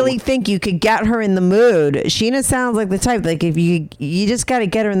I really think you could get her in the mood. Sheena sounds like the type, like if you just got to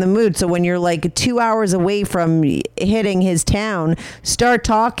get her in the mood. So when you're like 2 hours away from hitting his town, start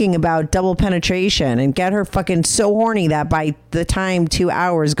talking about double penetration and get her fucking so horny that by the time 2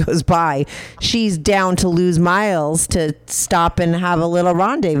 hours goes by, she's down to lose miles to stop and have a little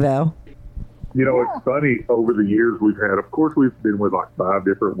rendezvous. You know, it's funny, over the years we've been with like 5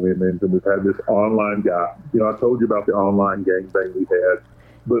 different women, and we've had this online guy. You know, I told you about the online gangbang we had,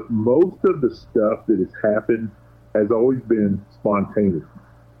 but most of the stuff that has happened has always been spontaneous.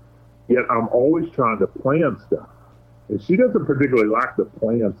 Yet I'm always trying to plan stuff. And she doesn't particularly like to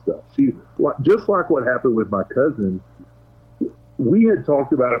plan stuff. She, just like what happened with my cousin, we had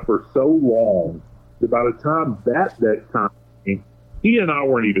talked about it for so long that by the time that time came, he and I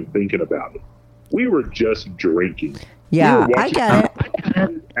weren't even thinking about it. We were just drinking. Yeah, I get it.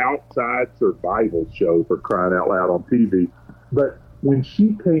 An outside survival show, for crying out loud, on TV. But when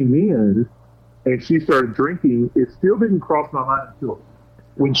she came in and she started drinking, it still didn't cross my mind until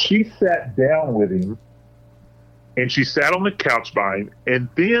when she sat down with him and she sat on the couch by him, and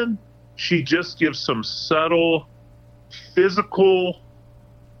then she just gives some subtle physical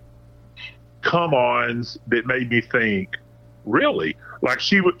come-ons that made me think, really? Like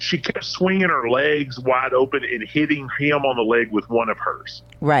she kept swinging her legs wide open and hitting him on the leg with one of hers.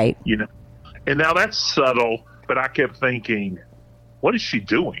 Right. You know? And now that's subtle, but I kept thinking, what is she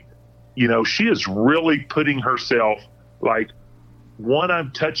doing? You know, she is really putting herself like, one,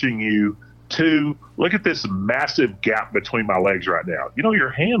 I'm touching you. Two, look at this massive gap between my legs right now. You know,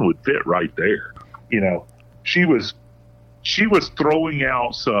 your hand would fit right there. You know, she was throwing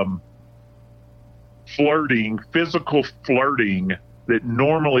out some physical flirting that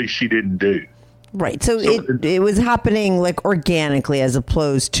normally she didn't do. Right. So it was happening like organically as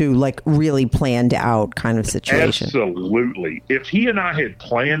opposed to like really planned out kind of situation. Absolutely. If he and I had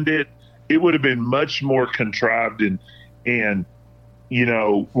planned it, it would have been much more contrived and you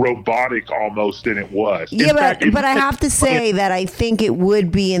know, robotic almost than it was. Yeah, but I have to say that I think it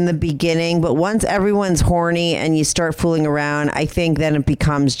would be in the beginning, but once everyone's horny and you start fooling around, I think then it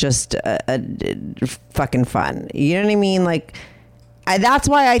becomes just a fucking fun. You know what I mean? Like, that's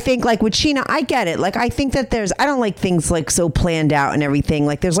why I think like with Sheena, I get it. Like, I think that I don't like things like so planned out and everything.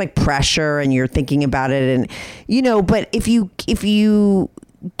 Like there's like pressure and you're thinking about it and, you know, but if you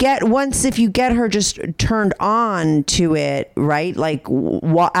get her just turned on to it, right? Like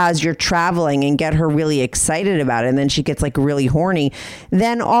as you're traveling and get her really excited about it and then she gets like really horny,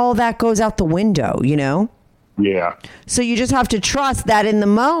 then all that goes out the window, you know? Yeah. So you just have to trust that in the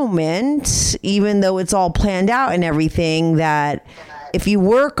moment, even though it's all planned out and everything, that if you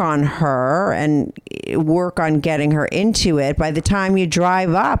work on her and work on getting her into it, by the time you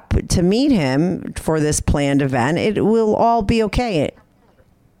drive up to meet him for this planned event, it will all be okay.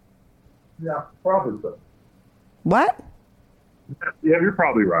 Yeah, probably so. What? Yeah, you're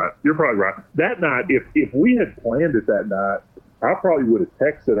probably right. That night, if we had planned it that night, I probably would have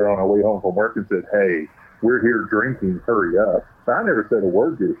texted her on our way home from work and said, "Hey, we're here drinking. Hurry up." But I never said a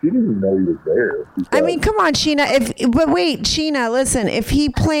word to her. She didn't even know he was there. I mean, come on, Sheena. But wait, Sheena, listen. If he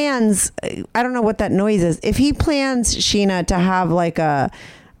plans, I don't know what that noise is. If he plans, Sheena, to have like a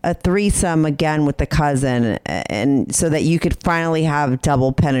threesome again with the cousin, and so that you could finally have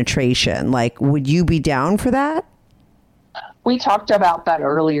double penetration, like, would you be down for that? We talked about that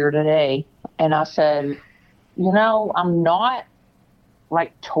earlier today, and I said, you know, I'm not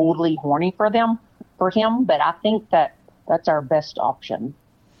like totally horny for him, but I think that's our best option.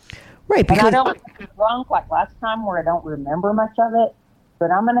 Right. Because and I don't get drunk like last time where I don't remember much of it,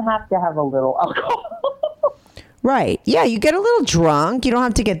 but I'm going to have a little alcohol. Right. Yeah, you get a little drunk. You don't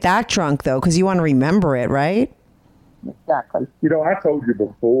have to get that drunk, though, because you want to remember it, right? Exactly. You know, I told you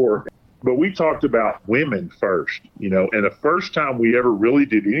before, but we talked about women first, you know, and the first time we ever really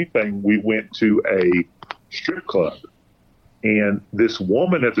did anything, we went to a strip club. And this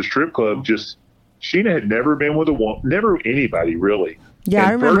woman at the strip club Sheena had never been with a woman, never anybody really. Yeah,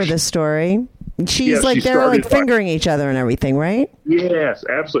 I remember this story. They're like fingering each other and everything, right? Yes,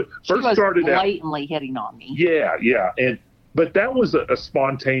 absolutely. First started blatantly hitting on me. Yeah. But that was a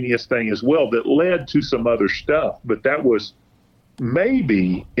spontaneous thing as well that led to some other stuff. But that was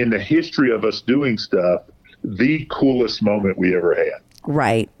maybe in the history of us doing stuff, the coolest moment we ever had.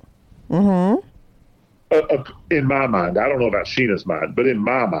 Right. Mm-hmm. In my mind, I don't know about Sheena's mind, but in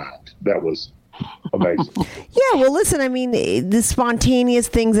my mind, that was amazing. Yeah, well, listen, I mean, the spontaneous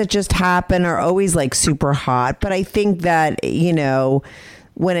things that just happen are always like super hot. But I think that, you know,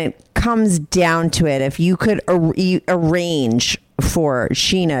 when it comes down to it, if you could arrange for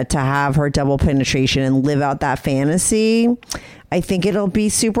Sheena to have her double penetration and live out that fantasy, I think it'll be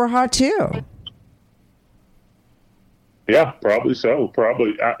super hot too. Yeah, probably so.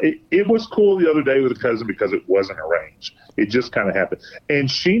 Probably. It was cool the other day with a cousin because it wasn't arranged. It just kind of happened. And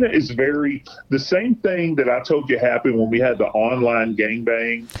Sheena is the same thing that I told you happened when we had the online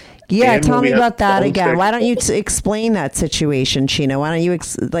gangbang. Yeah, tell me about that again. Why don't you explain that situation, Sheena? Why don't you,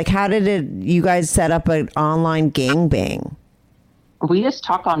 how did you guys set up an online gangbang? We just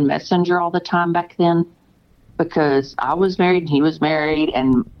talk on Messenger all the time back then because I was married and he was married.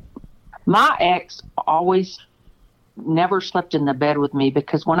 And my ex always never slept in the bed with me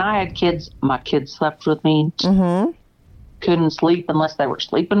because when I had kids, my kids slept with me. Mm-hmm. Couldn't sleep unless they were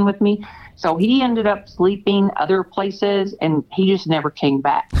sleeping with me. So he ended up sleeping other places and he just never came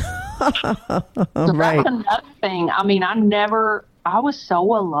back. So right. That's another thing. I mean, I was so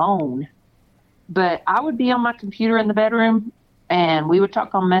alone, but I would be on my computer in the bedroom and we would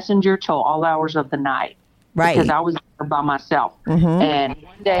talk on Messenger till all hours of the night. Right. Because I was there by myself. Mm-hmm. And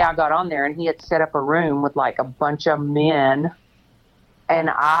one day I got on there and he had set up a room with like a bunch of men. And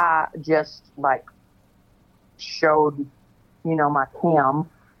I just like showed, you know, my cam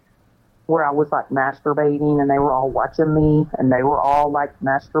where I was like masturbating and they were all watching me and they were all like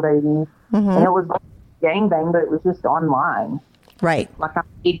masturbating. And it was like a gangbang, but it was just online. Right. Like I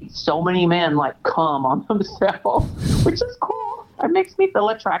made so many men like come on themselves, which is cool. It makes me feel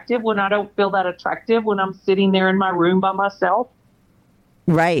attractive when I don't feel that attractive when I'm sitting there in my room by myself.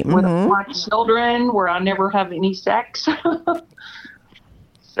 Right. With my children, where I never have any sex.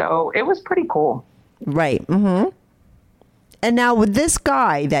 So it was pretty cool. Right. And now with this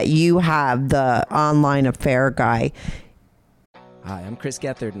guy that you have, the online affair guy. Hi, I'm Chris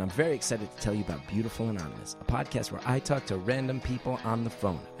Gethard, and I'm very excited to tell you about Beautiful Anonymous, a podcast where I talk to random people on the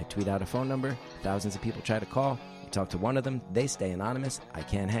phone. I tweet out a phone number, thousands of people try to call. We talk to one of them, they stay anonymous. I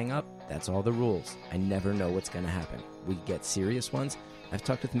can't hang up. That's all the rules. I never know what's going to happen. We get serious ones. I've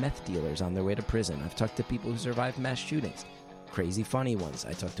talked with meth dealers on their way to prison. I've talked to people who survived mass shootings. Crazy funny ones.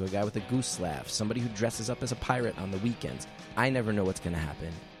 I talked to a guy with a goose laugh, somebody who dresses up as a pirate on the weekends. I never know what's going to happen.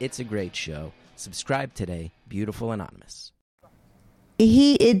 It's a great show. Subscribe today. Beautiful Anonymous.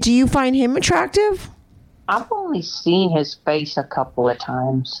 Do you find him attractive? I've only seen his face a couple of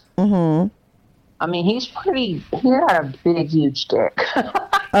times. I mean, he had a big, huge dick.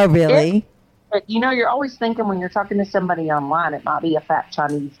 Oh, really? But, you're always thinking when you're talking to somebody online, it might be a fat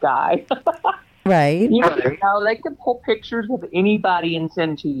Chinese guy. Right. They could pull pictures of anybody and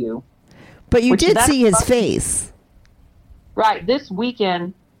send to you. But you did see his face. Right. This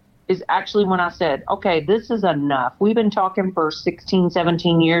weekend is actually when I said, okay, this is enough. We've been talking for 16,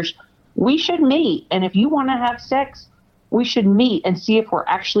 17 years. We should meet. And if you want to have sex, we should meet and see if we're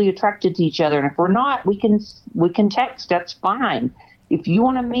actually attracted to each other. And if we're not, we can text. That's fine. If you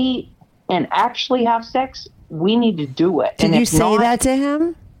want to meet and actually have sex, we need to do it. Did you say that to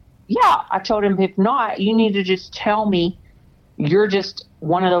him? Yeah. I told him, if not, you need to just tell me you're just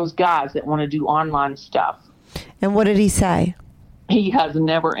one of those guys that want to do online stuff. And what did he say? He has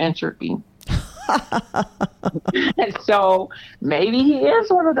never answered me. And so maybe he is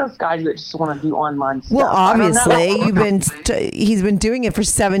one of those guys that just want to do online stuff. Well, obviously, he's been doing it for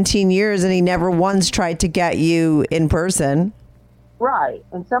 17 years, and he never once tried to get you in person. Right.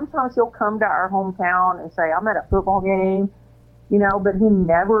 And sometimes he'll come to our hometown and say, I'm at a football game, but he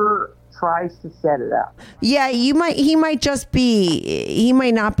never tries to set it up. Yeah, he might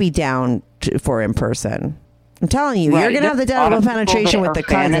not be down for in person. I'm telling you, you're going to have the double penetration with the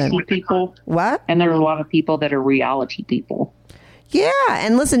cousin. People. What? And there's a lot of people that are reality people. Yeah.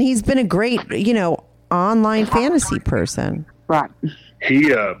 And listen, he's been a great, online fantasy person. Right.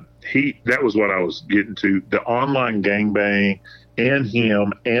 That was what I was getting to. The online gangbang and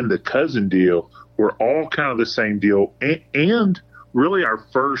him and the cousin deal were all kind of the same deal. And really our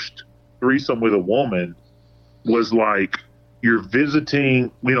first threesome with a woman was like, you're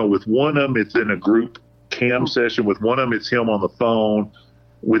visiting, with one of them, it's in a group cam session. With one of them, it's him on the phone.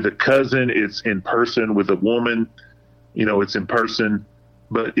 With a cousin, it's in person. With a woman, it's in person.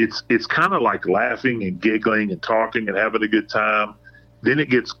 But it's kind of like laughing and giggling and talking and having a good time. Then it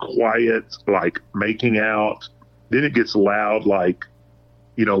gets quiet, like making out. Then it gets loud, like,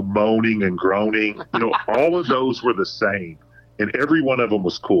 moaning and groaning. All of those were the same. And every one of them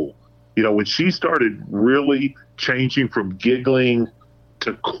was cool. When she started really changing from giggling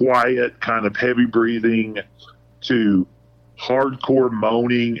to quiet, kind of heavy breathing, to hardcore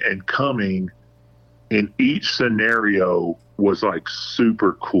moaning and coming, in each scenario was like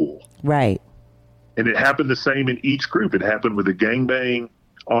super cool. Right. And it happened the same in each group. It happened with the gangbang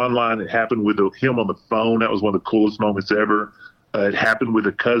online. It happened with him on the phone. That was one of the coolest moments ever. It happened with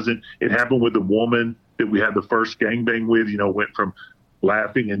a cousin. It happened with the woman that we had the first gangbang with, went from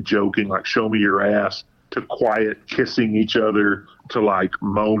laughing and joking, like, show me your ass, to quiet kissing each other, to like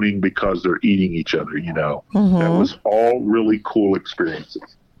moaning because they're eating each other, That was all really cool experiences.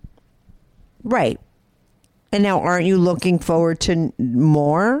 Right. And now aren't you looking forward to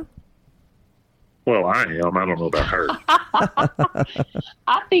more? Well, I am. I don't know about her.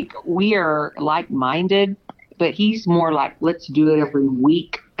 I think we are like-minded, but he's more like, let's do it every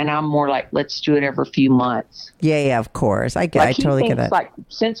week. And I'm more like, let's do it every few months. Yeah, of course. I totally get that. Like,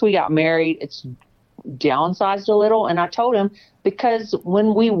 since we got married, it's downsized a little. And I told him, because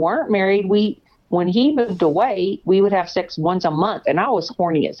when we weren't married, when he moved away, we would have sex once a month, and I was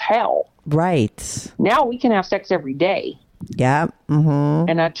horny as hell. Right. Now we can have sex every day. Yeah. Mm-hmm.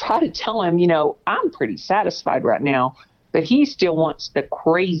 And I try to tell him, I'm pretty satisfied right now, but he still wants the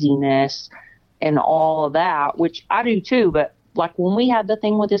craziness and all of that, which I do too. But like when we had the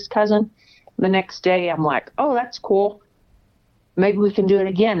thing with his cousin, the next day I'm like, oh, that's cool. Maybe we can do it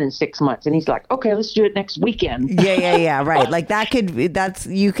again in 6 months. And he's like, okay, let's do it next weekend. Yeah. Right. Like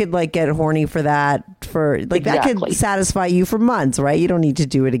you could like get horny for that that could satisfy you for months, right? You don't need to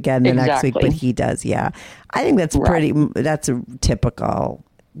do it again the next week, but he does. Yeah. I think that's that's a typical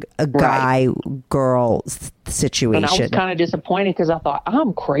a guy girl situation. And I was kind of disappointed because I thought,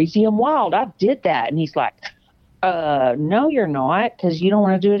 I'm crazy and wild. I did that. And he's like, no, you're not, because you don't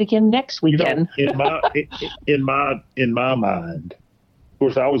want to do it again next weekend. In my mind, of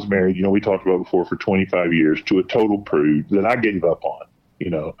course, I was married, we talked about before, for 25 years to a total prude that I gave up on.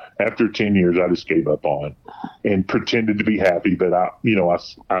 After 10 years, I just gave up on and pretended to be happy, but I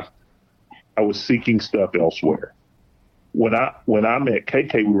was seeking stuff elsewhere. When I met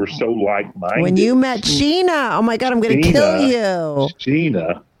KK, we were so like-minded. When you met Sheena, oh my God, I'm going to kill you.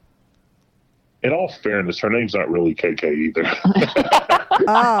 Sheena, in all fairness, her name's not really KK either.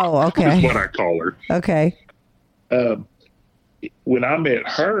 Oh, okay. That's what I call her. Okay. When I met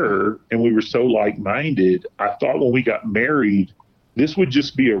her and we were so like-minded, I thought when we got married, this would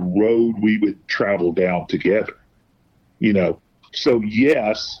just be a road we would travel down together. So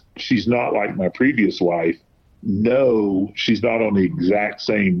yes, she's not like my previous wife. No, she's not on the exact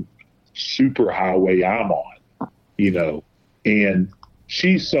same super highway I'm on, and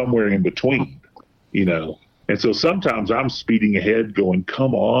she's somewhere in between, and so sometimes I'm speeding ahead going,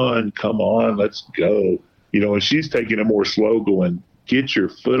 come on, let's go, and she's taking it more slow going, get your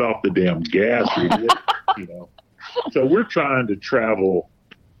foot off the damn gas, idiot, So we're trying to travel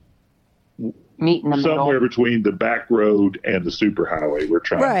meet in the somewhere middle. between the back road and the superhighway. We're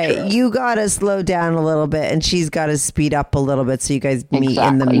trying to travel. You got to slow down a little bit and she's got to speed up a little bit so you guys meet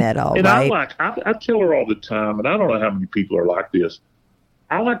in the middle. And right? I tell her all the time, and I don't know how many people are like this,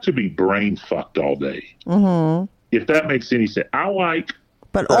 I like to be brain fucked all day. Mm-hmm. If that makes any sense.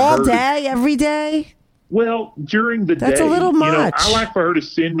 But all day, every day? Well, during the day. That's a little much. I like for her to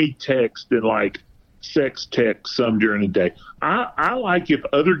send me text and sex text some during the day. I like if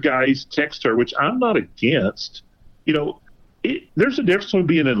other guys text her, which I'm not against. There's a difference between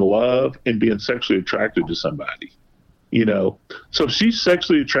being in love and being sexually attracted to somebody. So if she's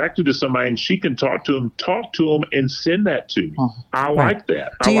sexually attracted to somebody and she can talk to them and send that to me. I like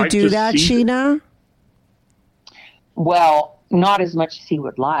that. Do you do that, Sheena? Well, not as much as he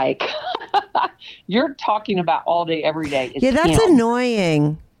would like. You're talking about all day, every day. Yeah, that's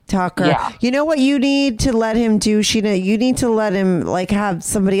annoying, Tucker. Yeah. You know what you need to let him do, Sheena? You need to let him have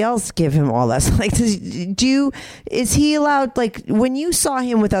somebody else give him all this. Is he allowed, when you saw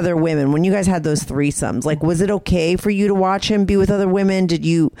him with other women, when you guys had those threesomes, was it okay for you to watch him be with other women? Did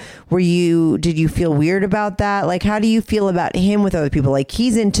you feel weird about that? How do you feel about him with other people?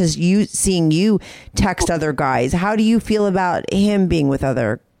 He's into seeing you text other guys. How do you feel about him being with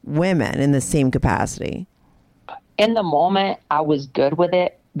other women in the same capacity? In the moment, I was good with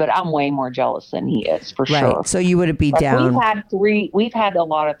it. But I'm way more jealous than he is, for sure. So you would be down. We've had a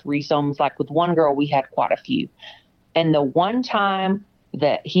lot of threesomes. With one girl, we had quite a few. And the one time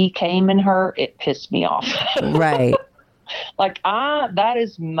that he came in her, it pissed me off. Right. That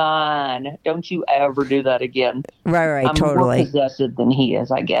is mine. Don't you ever do that again. Right, I'm totally. more possessive than he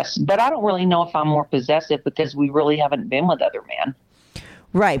is, I guess. But I don't really know if I'm more possessive because we really haven't been with other men.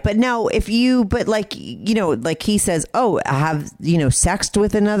 Right. But no, he says, oh, I have, sexed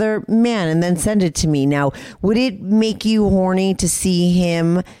with another man and then send it to me. Now, would it make you horny to see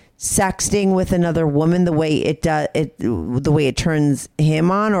him sexting with another woman the way it turns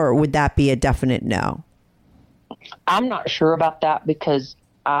him on, or would that be a definite no? I'm not sure about that because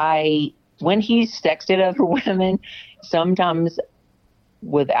when he's sexted other women, sometimes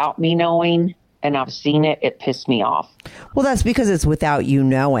without me knowing, and I've seen it, it pissed me off. Well, that's because it's without you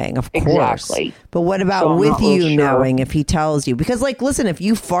knowing, of course. Exactly. But what about with you knowing if he tells you? Because, listen, if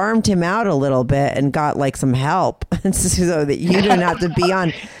you farmed him out a little bit and got, some help so that you don't have to be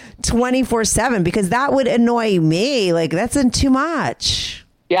on 24/7, because that would annoy me. That's too much.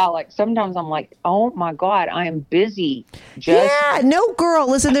 Yeah, sometimes I'm like, oh my God, I am busy. No girl.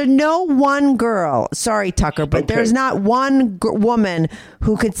 Listen, there's no one girl. Sorry, Tucker, but there's not one woman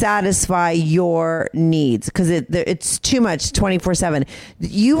who could satisfy your needs because it's too much 24/7.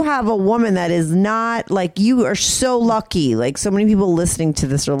 You have a woman that is not you are so lucky. So many people listening to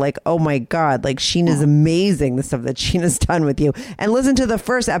this are like, oh my God, Sheena's amazing, the stuff that Sheena's done with you. And listen to the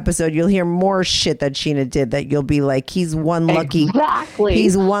first episode. You'll hear more shit that Sheena did that you'll be like, he's one lucky. Exactly.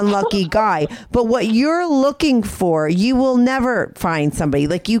 He's one lucky guy. But what you're looking for, you will never find somebody.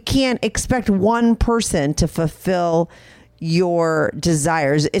 You can't expect one person to fulfill your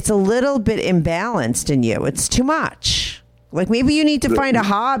desires. It's a little bit imbalanced in you. It's too much. Maybe you need to find a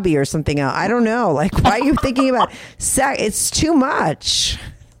hobby or something else. I don't know. Why are you thinking about sex? It's too much.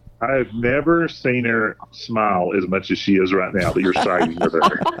 I have never seen her smile as much as she is right now that you're citing her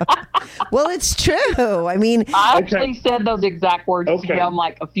there. Well, it's true. I mean, I actually said those exact words to him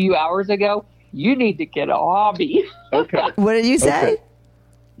a few hours ago. You need to get a hobby. Okay. What did you say? Okay.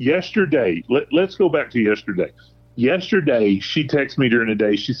 yesterday, let's go back to yesterday. Yesterday, she texted me during the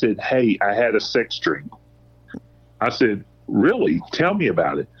day. She said, "Hey, I had a sex dream." I said, "Really? Tell me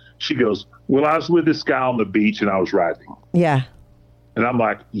about it." She goes, "Well, I was with this guy on the beach and I was riding." Yeah. And I'm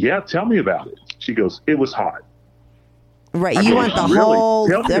like, "Yeah, tell me about it." She goes, "It was hot." Right. I You go, want the "Really? whole.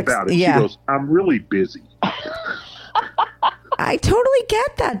 Tell me about it." Yeah. She goes, "I'm really busy." I totally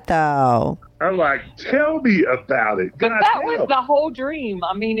get that, though. I'm like, "Tell me about it." But that was the whole dream.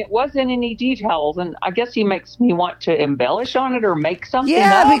 I mean, it wasn't any details, and I guess he makes me want to embellish on it or make something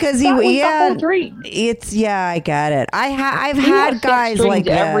Yeah, up. because that was the whole dream. It's I get it. I've He had has guys sex like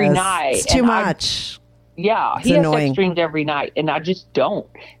dreams every this. night, It's too and much. Yeah, It's he has annoying. sex dreams every night, and I just don't.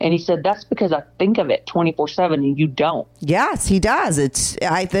 And he said that's because I think of it 24/7, and you don't. Yes, he does.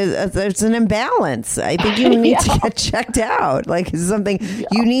 There's an imbalance. I think you need to get checked out. Like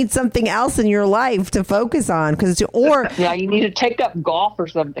you need something else in your life to focus on, Yeah, you need to take up golf or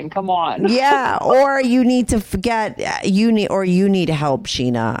something. Come on. Yeah, or you need to you need help,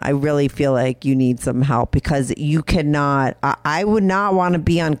 Sheena. I really feel like you need some help because you cannot. I would not want to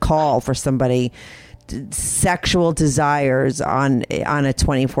be on call for somebody sexual desires on a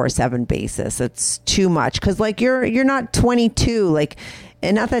 24/7 basis. It's too much because like you're not 22, like,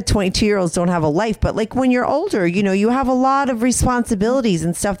 and not that 22-year-olds don't have a life, but like when you're older, you have a lot of responsibilities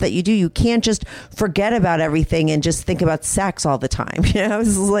and stuff that you do. You can't just forget about everything and just think about sex all the time.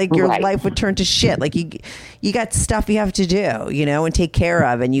 It's like your life would turn to shit. Like you got stuff you have to do, and take care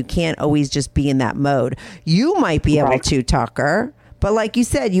of, and you can't always just be in that mode. You might be able to, Tucker. But like you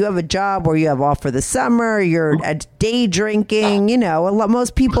said, you have a job where you have off for the summer, you're at day drinking,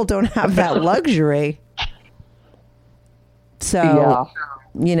 most people don't have that luxury. So,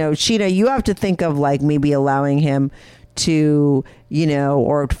 Sheena, you have to think of like maybe allowing him to,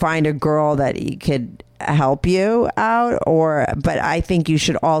 or find a girl that he could help you out. But I think you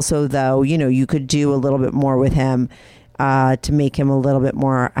should also, though, you could do a little bit more with him to make him a little bit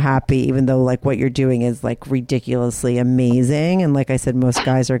more happy, even though like what you're doing is like ridiculously amazing. And like I said, most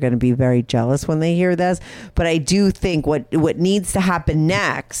guys are going to be very jealous when they hear this. But I do think what needs to happen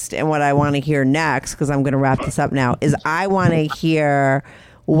next, and what I want to hear next, because I'm going to wrap this up now, is I want to hear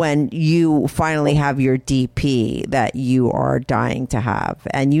when you finally have your DP that you are dying to have.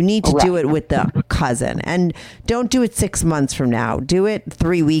 And you need to do it with the cousin. And don't do it 6 months from now. Do it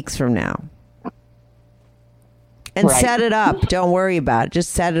 3 weeks from now. And set it up. Don't worry about it.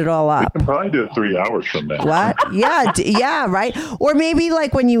 Just set it all up. We can probably do it 3 hours from now. What? Yeah, yeah, right. Or maybe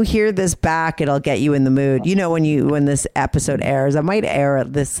like when you hear this back, it'll get you in the mood. When this episode airs, I might air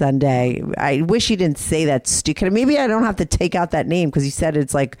it this Sunday. I wish you didn't say that stupid. Maybe I don't have to take out that name because you said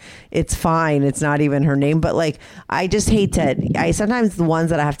it's like it's fine. It's not even her name. But like I just hate to. Sometimes the ones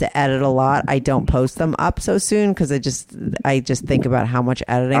that I have to edit a lot, I don't post them up so soon because I just think about how much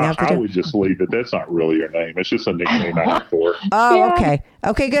editing I have to do. I would just leave it. That's not really your name. It's just a nickname I have for. Oh, okay.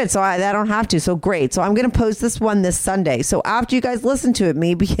 Okay, good. So I don't have to. So great. So I'm going to post this one this Sunday. So after you guys listen to it,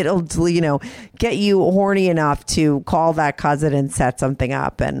 maybe it'll, get you horny enough to call that cousin and set something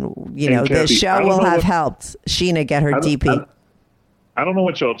up. And, the show will have helped Sheena get her DP. I don't know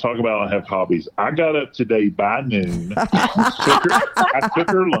what y'all talk about and have hobbies. I got up today by noon. I took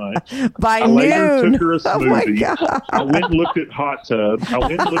her lunch. By I noon? later took her a smoothie. Oh my God. I went and looked at hot tubs. I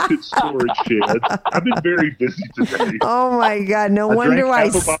went and looked at storage sheds. I've been very busy today. Oh my God. No I wonder why.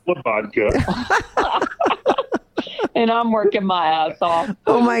 drank half a bottle of vodka. And I'm working my ass off.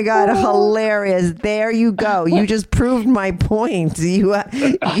 Oh my God. Hilarious. There you go. You just proved my point. You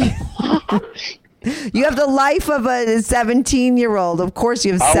have the life of a 17-year-old. Of course,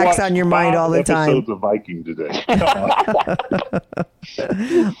 you have sex on your mind all the time. Episodes of Viking today.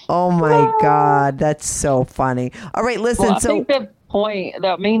 Oh my God, that's so funny. All right, listen. Well, I think the point.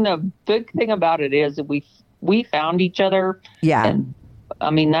 The big thing about it is that we found each other. Yeah. And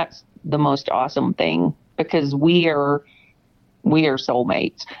that's the most awesome thing because we are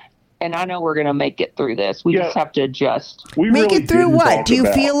soulmates. And I know we're going to make it through this. We just have to adjust. Make it through what? Do you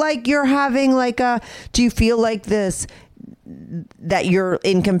feel like you're having do you feel like this, that you're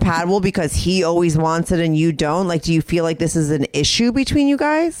incompatible because he always wants it and you don't? Like, do you feel like this is an issue between you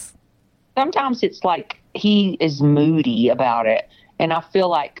guys? Sometimes it's like he is moody about it. And I feel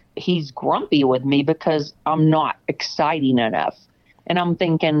like he's grumpy with me because I'm not exciting enough. And I'm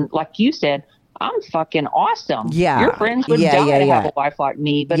thinking, like you said, I'm fucking awesome. Yeah. Your friends would die to have a wife like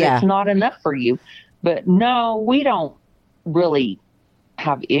me, but it's not enough for you. But no, we don't really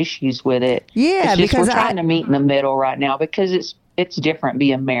have issues with it. Yeah, because we're trying to meet in the middle right now because it's different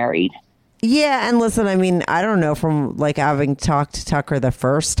being married. Yeah, and listen, I don't know, from like having talked to Tucker the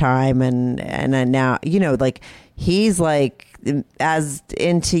first time and now, like he's like as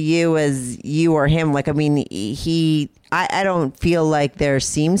into you as you or him. Like, I mean, I don't feel like there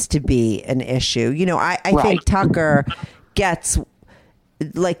seems to be an issue. You know, I think Tucker gets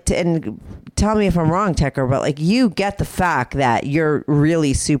like, and tell me if I'm wrong, Tucker, but like you get the fact that you're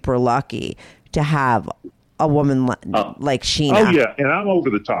really super lucky to have a woman like Sheena. Oh yeah, and I'm over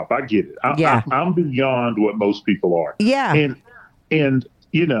the top. I get it. I'm beyond what most people are. Yeah, and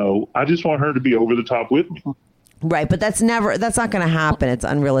you know, I just want her to be over the top with me. Right, but that's not going to happen. It's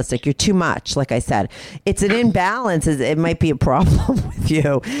unrealistic. You're too much, like I said. It's an imbalance. It might be a problem with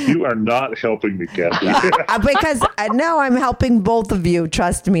you. You are not helping me, Kathy. Because no, I'm helping both of you.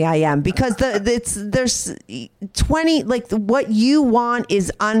 Trust me, I am. Because there's 20, like what you want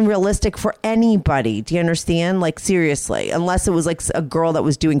is unrealistic for anybody. Do you understand? Like seriously, unless it was like a girl that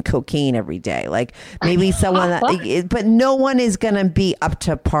was doing cocaine every day. Like maybe someone that, but no one is going to be up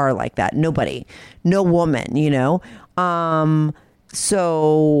to par like that. Nobody. No woman, you know?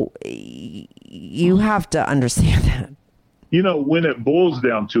 So you have to understand that. You know, when it boils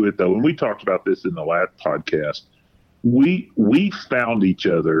down to it, though, and we talked about this in the last podcast, we found each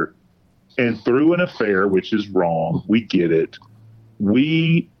other, and through an affair, which is wrong, we get it,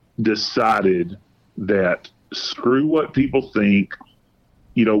 we decided that screw what people think.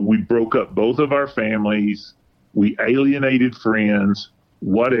 You know, we broke up both of our families. We alienated friends,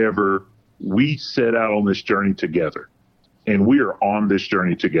 whatever. We set out on this journey together, and we are on this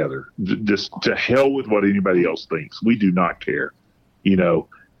journey together. Just to hell with what anybody else thinks. We do not care, you know,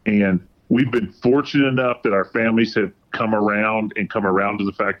 and we've been fortunate enough that our families have come around to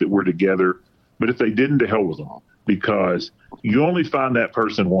the fact that we're together. But if they didn't, to hell with them, because you only find that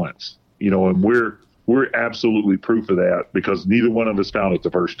person once, you know, and we're absolutely proof of that because neither one of us found it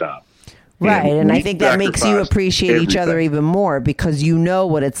the first time. Right, and I think that makes you appreciate each other even more because you know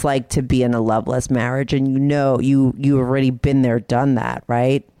what it's like to be in a loveless marriage, and you know you've already been there, done that,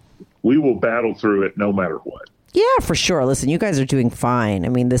 right? We will battle through it no matter what. Yeah, for sure. Listen, you guys are doing fine. I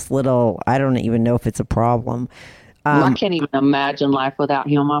mean, I don't even know if it's a problem. I can't even imagine life without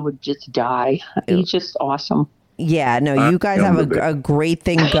him. I would just die. He's just awesome. Yeah, no, you guys have a great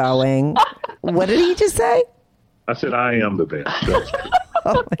thing going. What did he just say? I said, I am the best.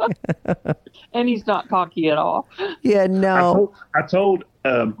 Oh my God. And he's not cocky at all. Yeah, no. I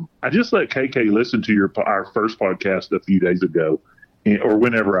just let KK listen to our first podcast a few days ago, or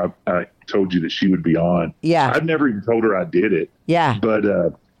whenever I told you that she would be on. Yeah. I've never even told her I did it. Yeah.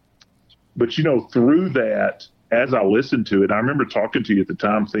 But you know, through that, as I listened to it, I remember talking to you at the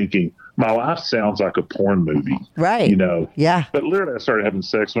time thinking, my life sounds like a porn movie. Right. You know? Yeah. But literally, I started having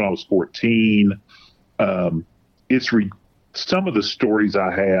sex when I was 14. Some of the stories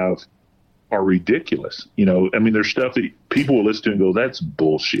I have are ridiculous. You know, I mean, there's stuff that people will listen to and go, that's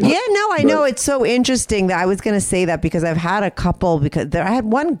bullshit. Yeah, no, I know. It's so interesting that I was going to say that because I've had a couple, I had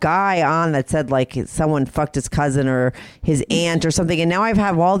one guy on that said like someone fucked his cousin or his aunt or something. And now I've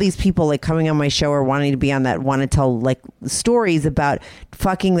had all these people like coming on my show or wanting to be on that, want to tell like stories about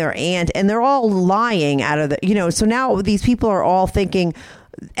fucking their aunt, and they're all lying out of the, you know, so now these people are all thinking,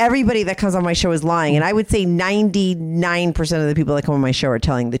 everybody that comes on my show is lying. And I would say 99% of the people that come on my show are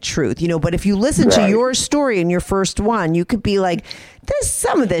telling the truth, you know, but if you listen to your story in your first one, you could be like,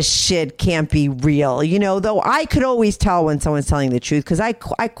 some of this shit can't be real, you know, though I could always tell when someone's telling the truth because I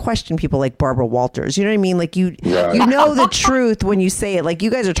question people like Barbara Walters, you know what I mean? Like you know the truth when you say it. Like you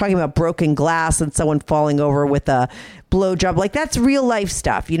guys are talking about broken glass and someone falling over with a blowjob, like that's real life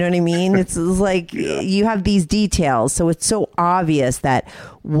stuff, you know what I mean? It's like you have these details, so it's so obvious that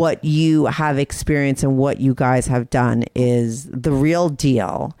what you have experienced and what you guys have done is the real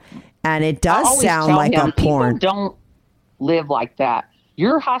deal, and it does sound like a porn. People don't live like that.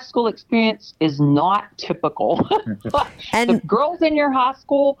 Your high school experience is not typical. And the girls in your high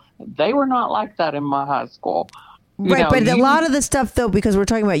school, they were not like that in my high school. Right, but a lot of the stuff, though, because we're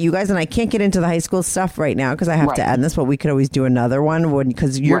talking about you guys, and I can't get into the high school stuff right now because I have to end this, but we could always do another one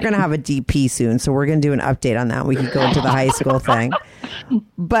because you're going to have a DP soon, so we're going to do an update on that. We could go into the high school thing.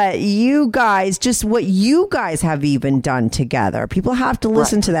 But you guys, just what you guys have even done together, people have to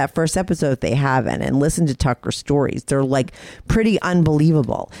listen to that first episode if they haven't and listen to Tucker's stories. They're like pretty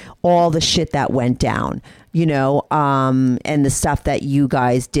unbelievable, all the shit that went down. You know, and the stuff that you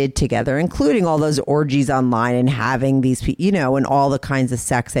guys did together, including all those orgies online and having these, you know, and all the kinds of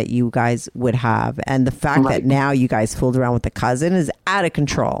sex that you guys would have. And the fact that now you guys fooled around with the cousin is out of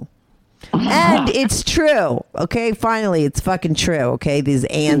control. And it's true. Okay, finally, it's fucking true. Okay, these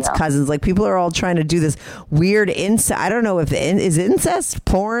aunts, cousins, like people are all trying to do this weird incest. I don't know if is incest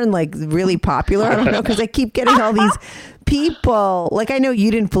porn like really popular. I don't know because I keep getting all these people. Like I know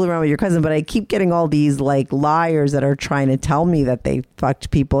you didn't fool around with your cousin, but I keep getting all these like liars that are trying to tell me that they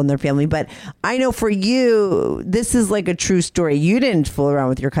fucked people in their family. But I know for you, this is like a true story. You didn't fool around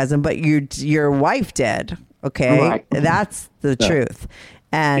with your cousin, but your wife did. Okay, Right. That's the truth.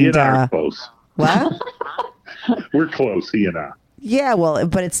 And He and I are close. what? We're close, he and I. Yeah, well,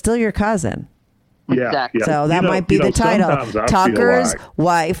 but it's still your cousin. Yeah. Exactly. yeah. So that might be the title. sometimes I feel Tucker's like-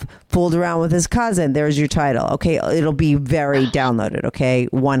 wife fooled around with his cousin. There's your title. Okay, it'll be very downloaded. Okay,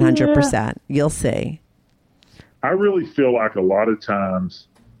 100%. You'll see. I really feel like a lot of times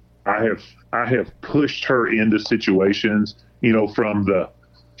I have pushed her into situations,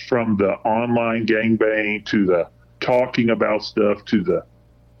 from the online gangbang to the talking about stuff to the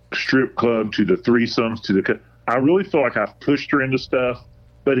strip club to the threesomes to I really feel like I've pushed her into stuff,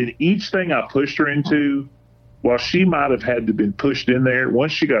 but in each thing I pushed her into, while she might have had to been pushed in there,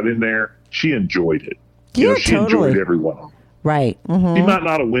 once she got in there, she enjoyed it. Yeah, she totally. enjoyed every one of them. Right. She might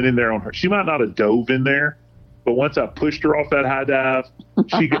not have went in there on her. She might not have dove in there, but once I pushed her off that high dive,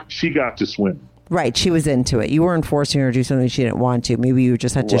 she got to swim. Right. She was into it. You weren't forcing her to do something she didn't want to. Maybe you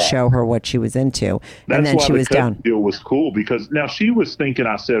just had to show her what she was into. That's and then why she the was cousin down. deal was cool because now she was thinking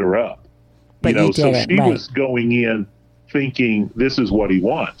I set her up. But you so didn't, she right. was going in thinking this is what he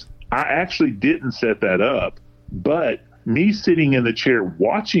wants. I actually didn't set that up, but me sitting in the chair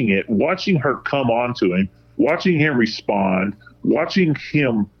watching it, watching her come on to him, watching him respond, watching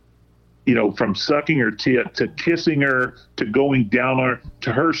him, from sucking her tit to kissing her to going down on her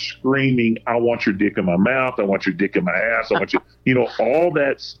to her screaming, I want your dick in my mouth. I want your dick in my ass. I want you, all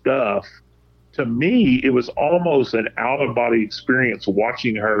that stuff. To me, it was almost an out of body experience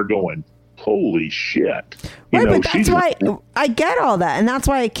watching her going, holy shit. Right, but that's why I get all that. And that's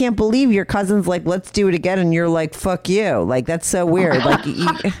why I can't believe your cousin's like, let's do it again. And you're like, fuck you. Like, that's so weird. Like,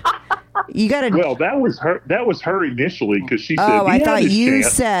 you got to. Well, that was her initially because she said, I "He thought had his you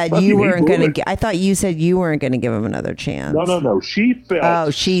chance." said Fucking you he weren't blew going it. to. I thought you said you weren't going to give him another chance. No. She felt.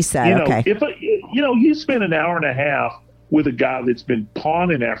 Oh, she said, okay. If you spend an hour and a half with a guy that's been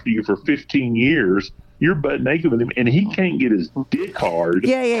pawning after you for 15 years, you're butt naked with him, and he can't get his dick hard.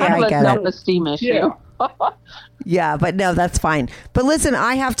 Yeah, Kind I of a get it. self-esteem issue. Yeah. Yeah, but no, that's fine. But listen,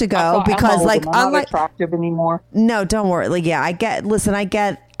 I have to go I'm because, old like, and I'm not unlike attractive anymore. no, don't worry. Like, yeah, I get. Listen, I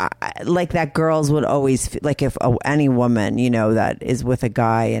get. Like that girls would always like if any woman that is with a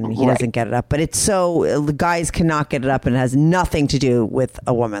guy and he doesn't get it up, but it's so the guys cannot get it up and it has nothing to do with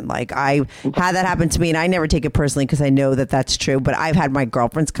a woman. Like I had that happen to me and I never take it personally because I know that that's true, but I've had my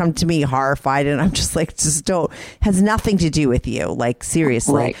girlfriends come to me horrified and I'm just like, just don't, has nothing to do with you. Like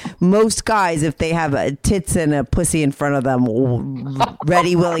seriously, Right. Most guys, if they have a tits and a pussy in front of them,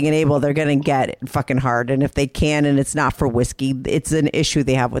 ready, willing and able, they're going to get it fucking hard. And if they can, and it's not for whiskey, it's an issue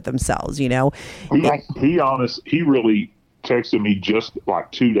they have with themselves, He really texted me just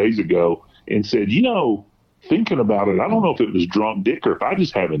like 2 days ago and said, thinking about it, I don't know if it was drunk dick or if I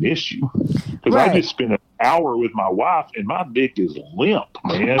just have an issue. Because Right. I just spent an hour with my wife and my dick is limp,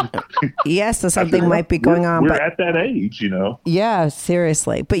 man. Yes, so something might be going on, We're but at that age, yeah,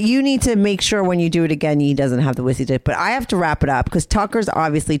 seriously. But you need to make sure when you do it again, he doesn't have the whiskey dick. But I have to wrap it up because Tucker's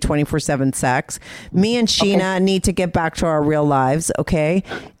obviously 24/7 sex. Me and Sheena need to get back to our real lives, okay?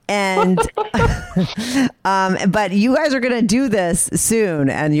 And but you guys are going to do this soon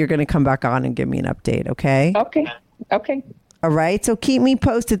and you're going to come back on and give me an update, okay? Okay. All right, so keep me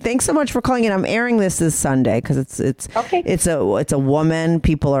posted. Thanks so much for calling in. I'm airing this Sunday because it's a woman.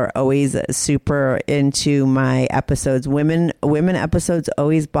 People are always super into my episodes. Women episodes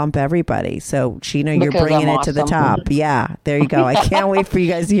always bump everybody. So Sheena, you're Because bringing I'm it to the awesome. top. Yeah, there you go. I can't wait for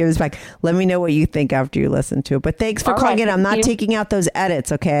you guys to hear this back. Let me know what you think after you listen to it. But thanks for All calling right, in. I'm not thank you. taking out those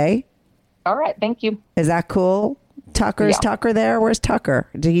edits. Okay, All right. Thank you. is that cool? Is Tucker there? Where's Tucker?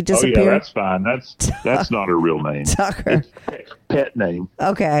 Did he Oh, disappear? yeah, that's fine. That's not her real name. Tucker. Pet name.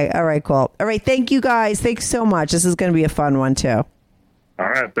 Okay. All right. Cool. All right. Thank you guys. Thanks so much. This is going to be a fun one too. All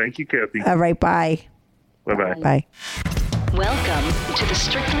right. Thank you, Kathy. All right. Bye. Bye-bye. Bye. Welcome to the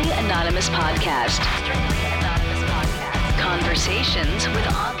Strictly Anonymous Podcast. Strictly Anonymous Podcast. Conversations with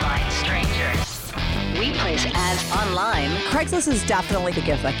online strangers. We place ads online. Craigslist is definitely the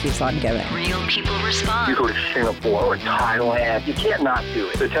gift that keeps on giving. Real people respond. You go to Singapore or Thailand, you can't not do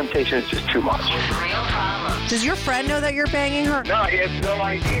it. The temptation is just too much. With real problems. Does your friend know that you're banging her? No, he has no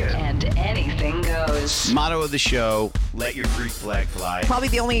idea. And anything goes. Motto of the show, let your freak flag fly. Probably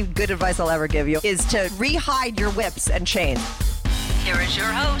the only good advice I'll ever give you is to re-hide your whips and chains. Here is your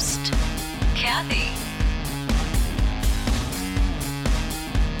host, Kathy.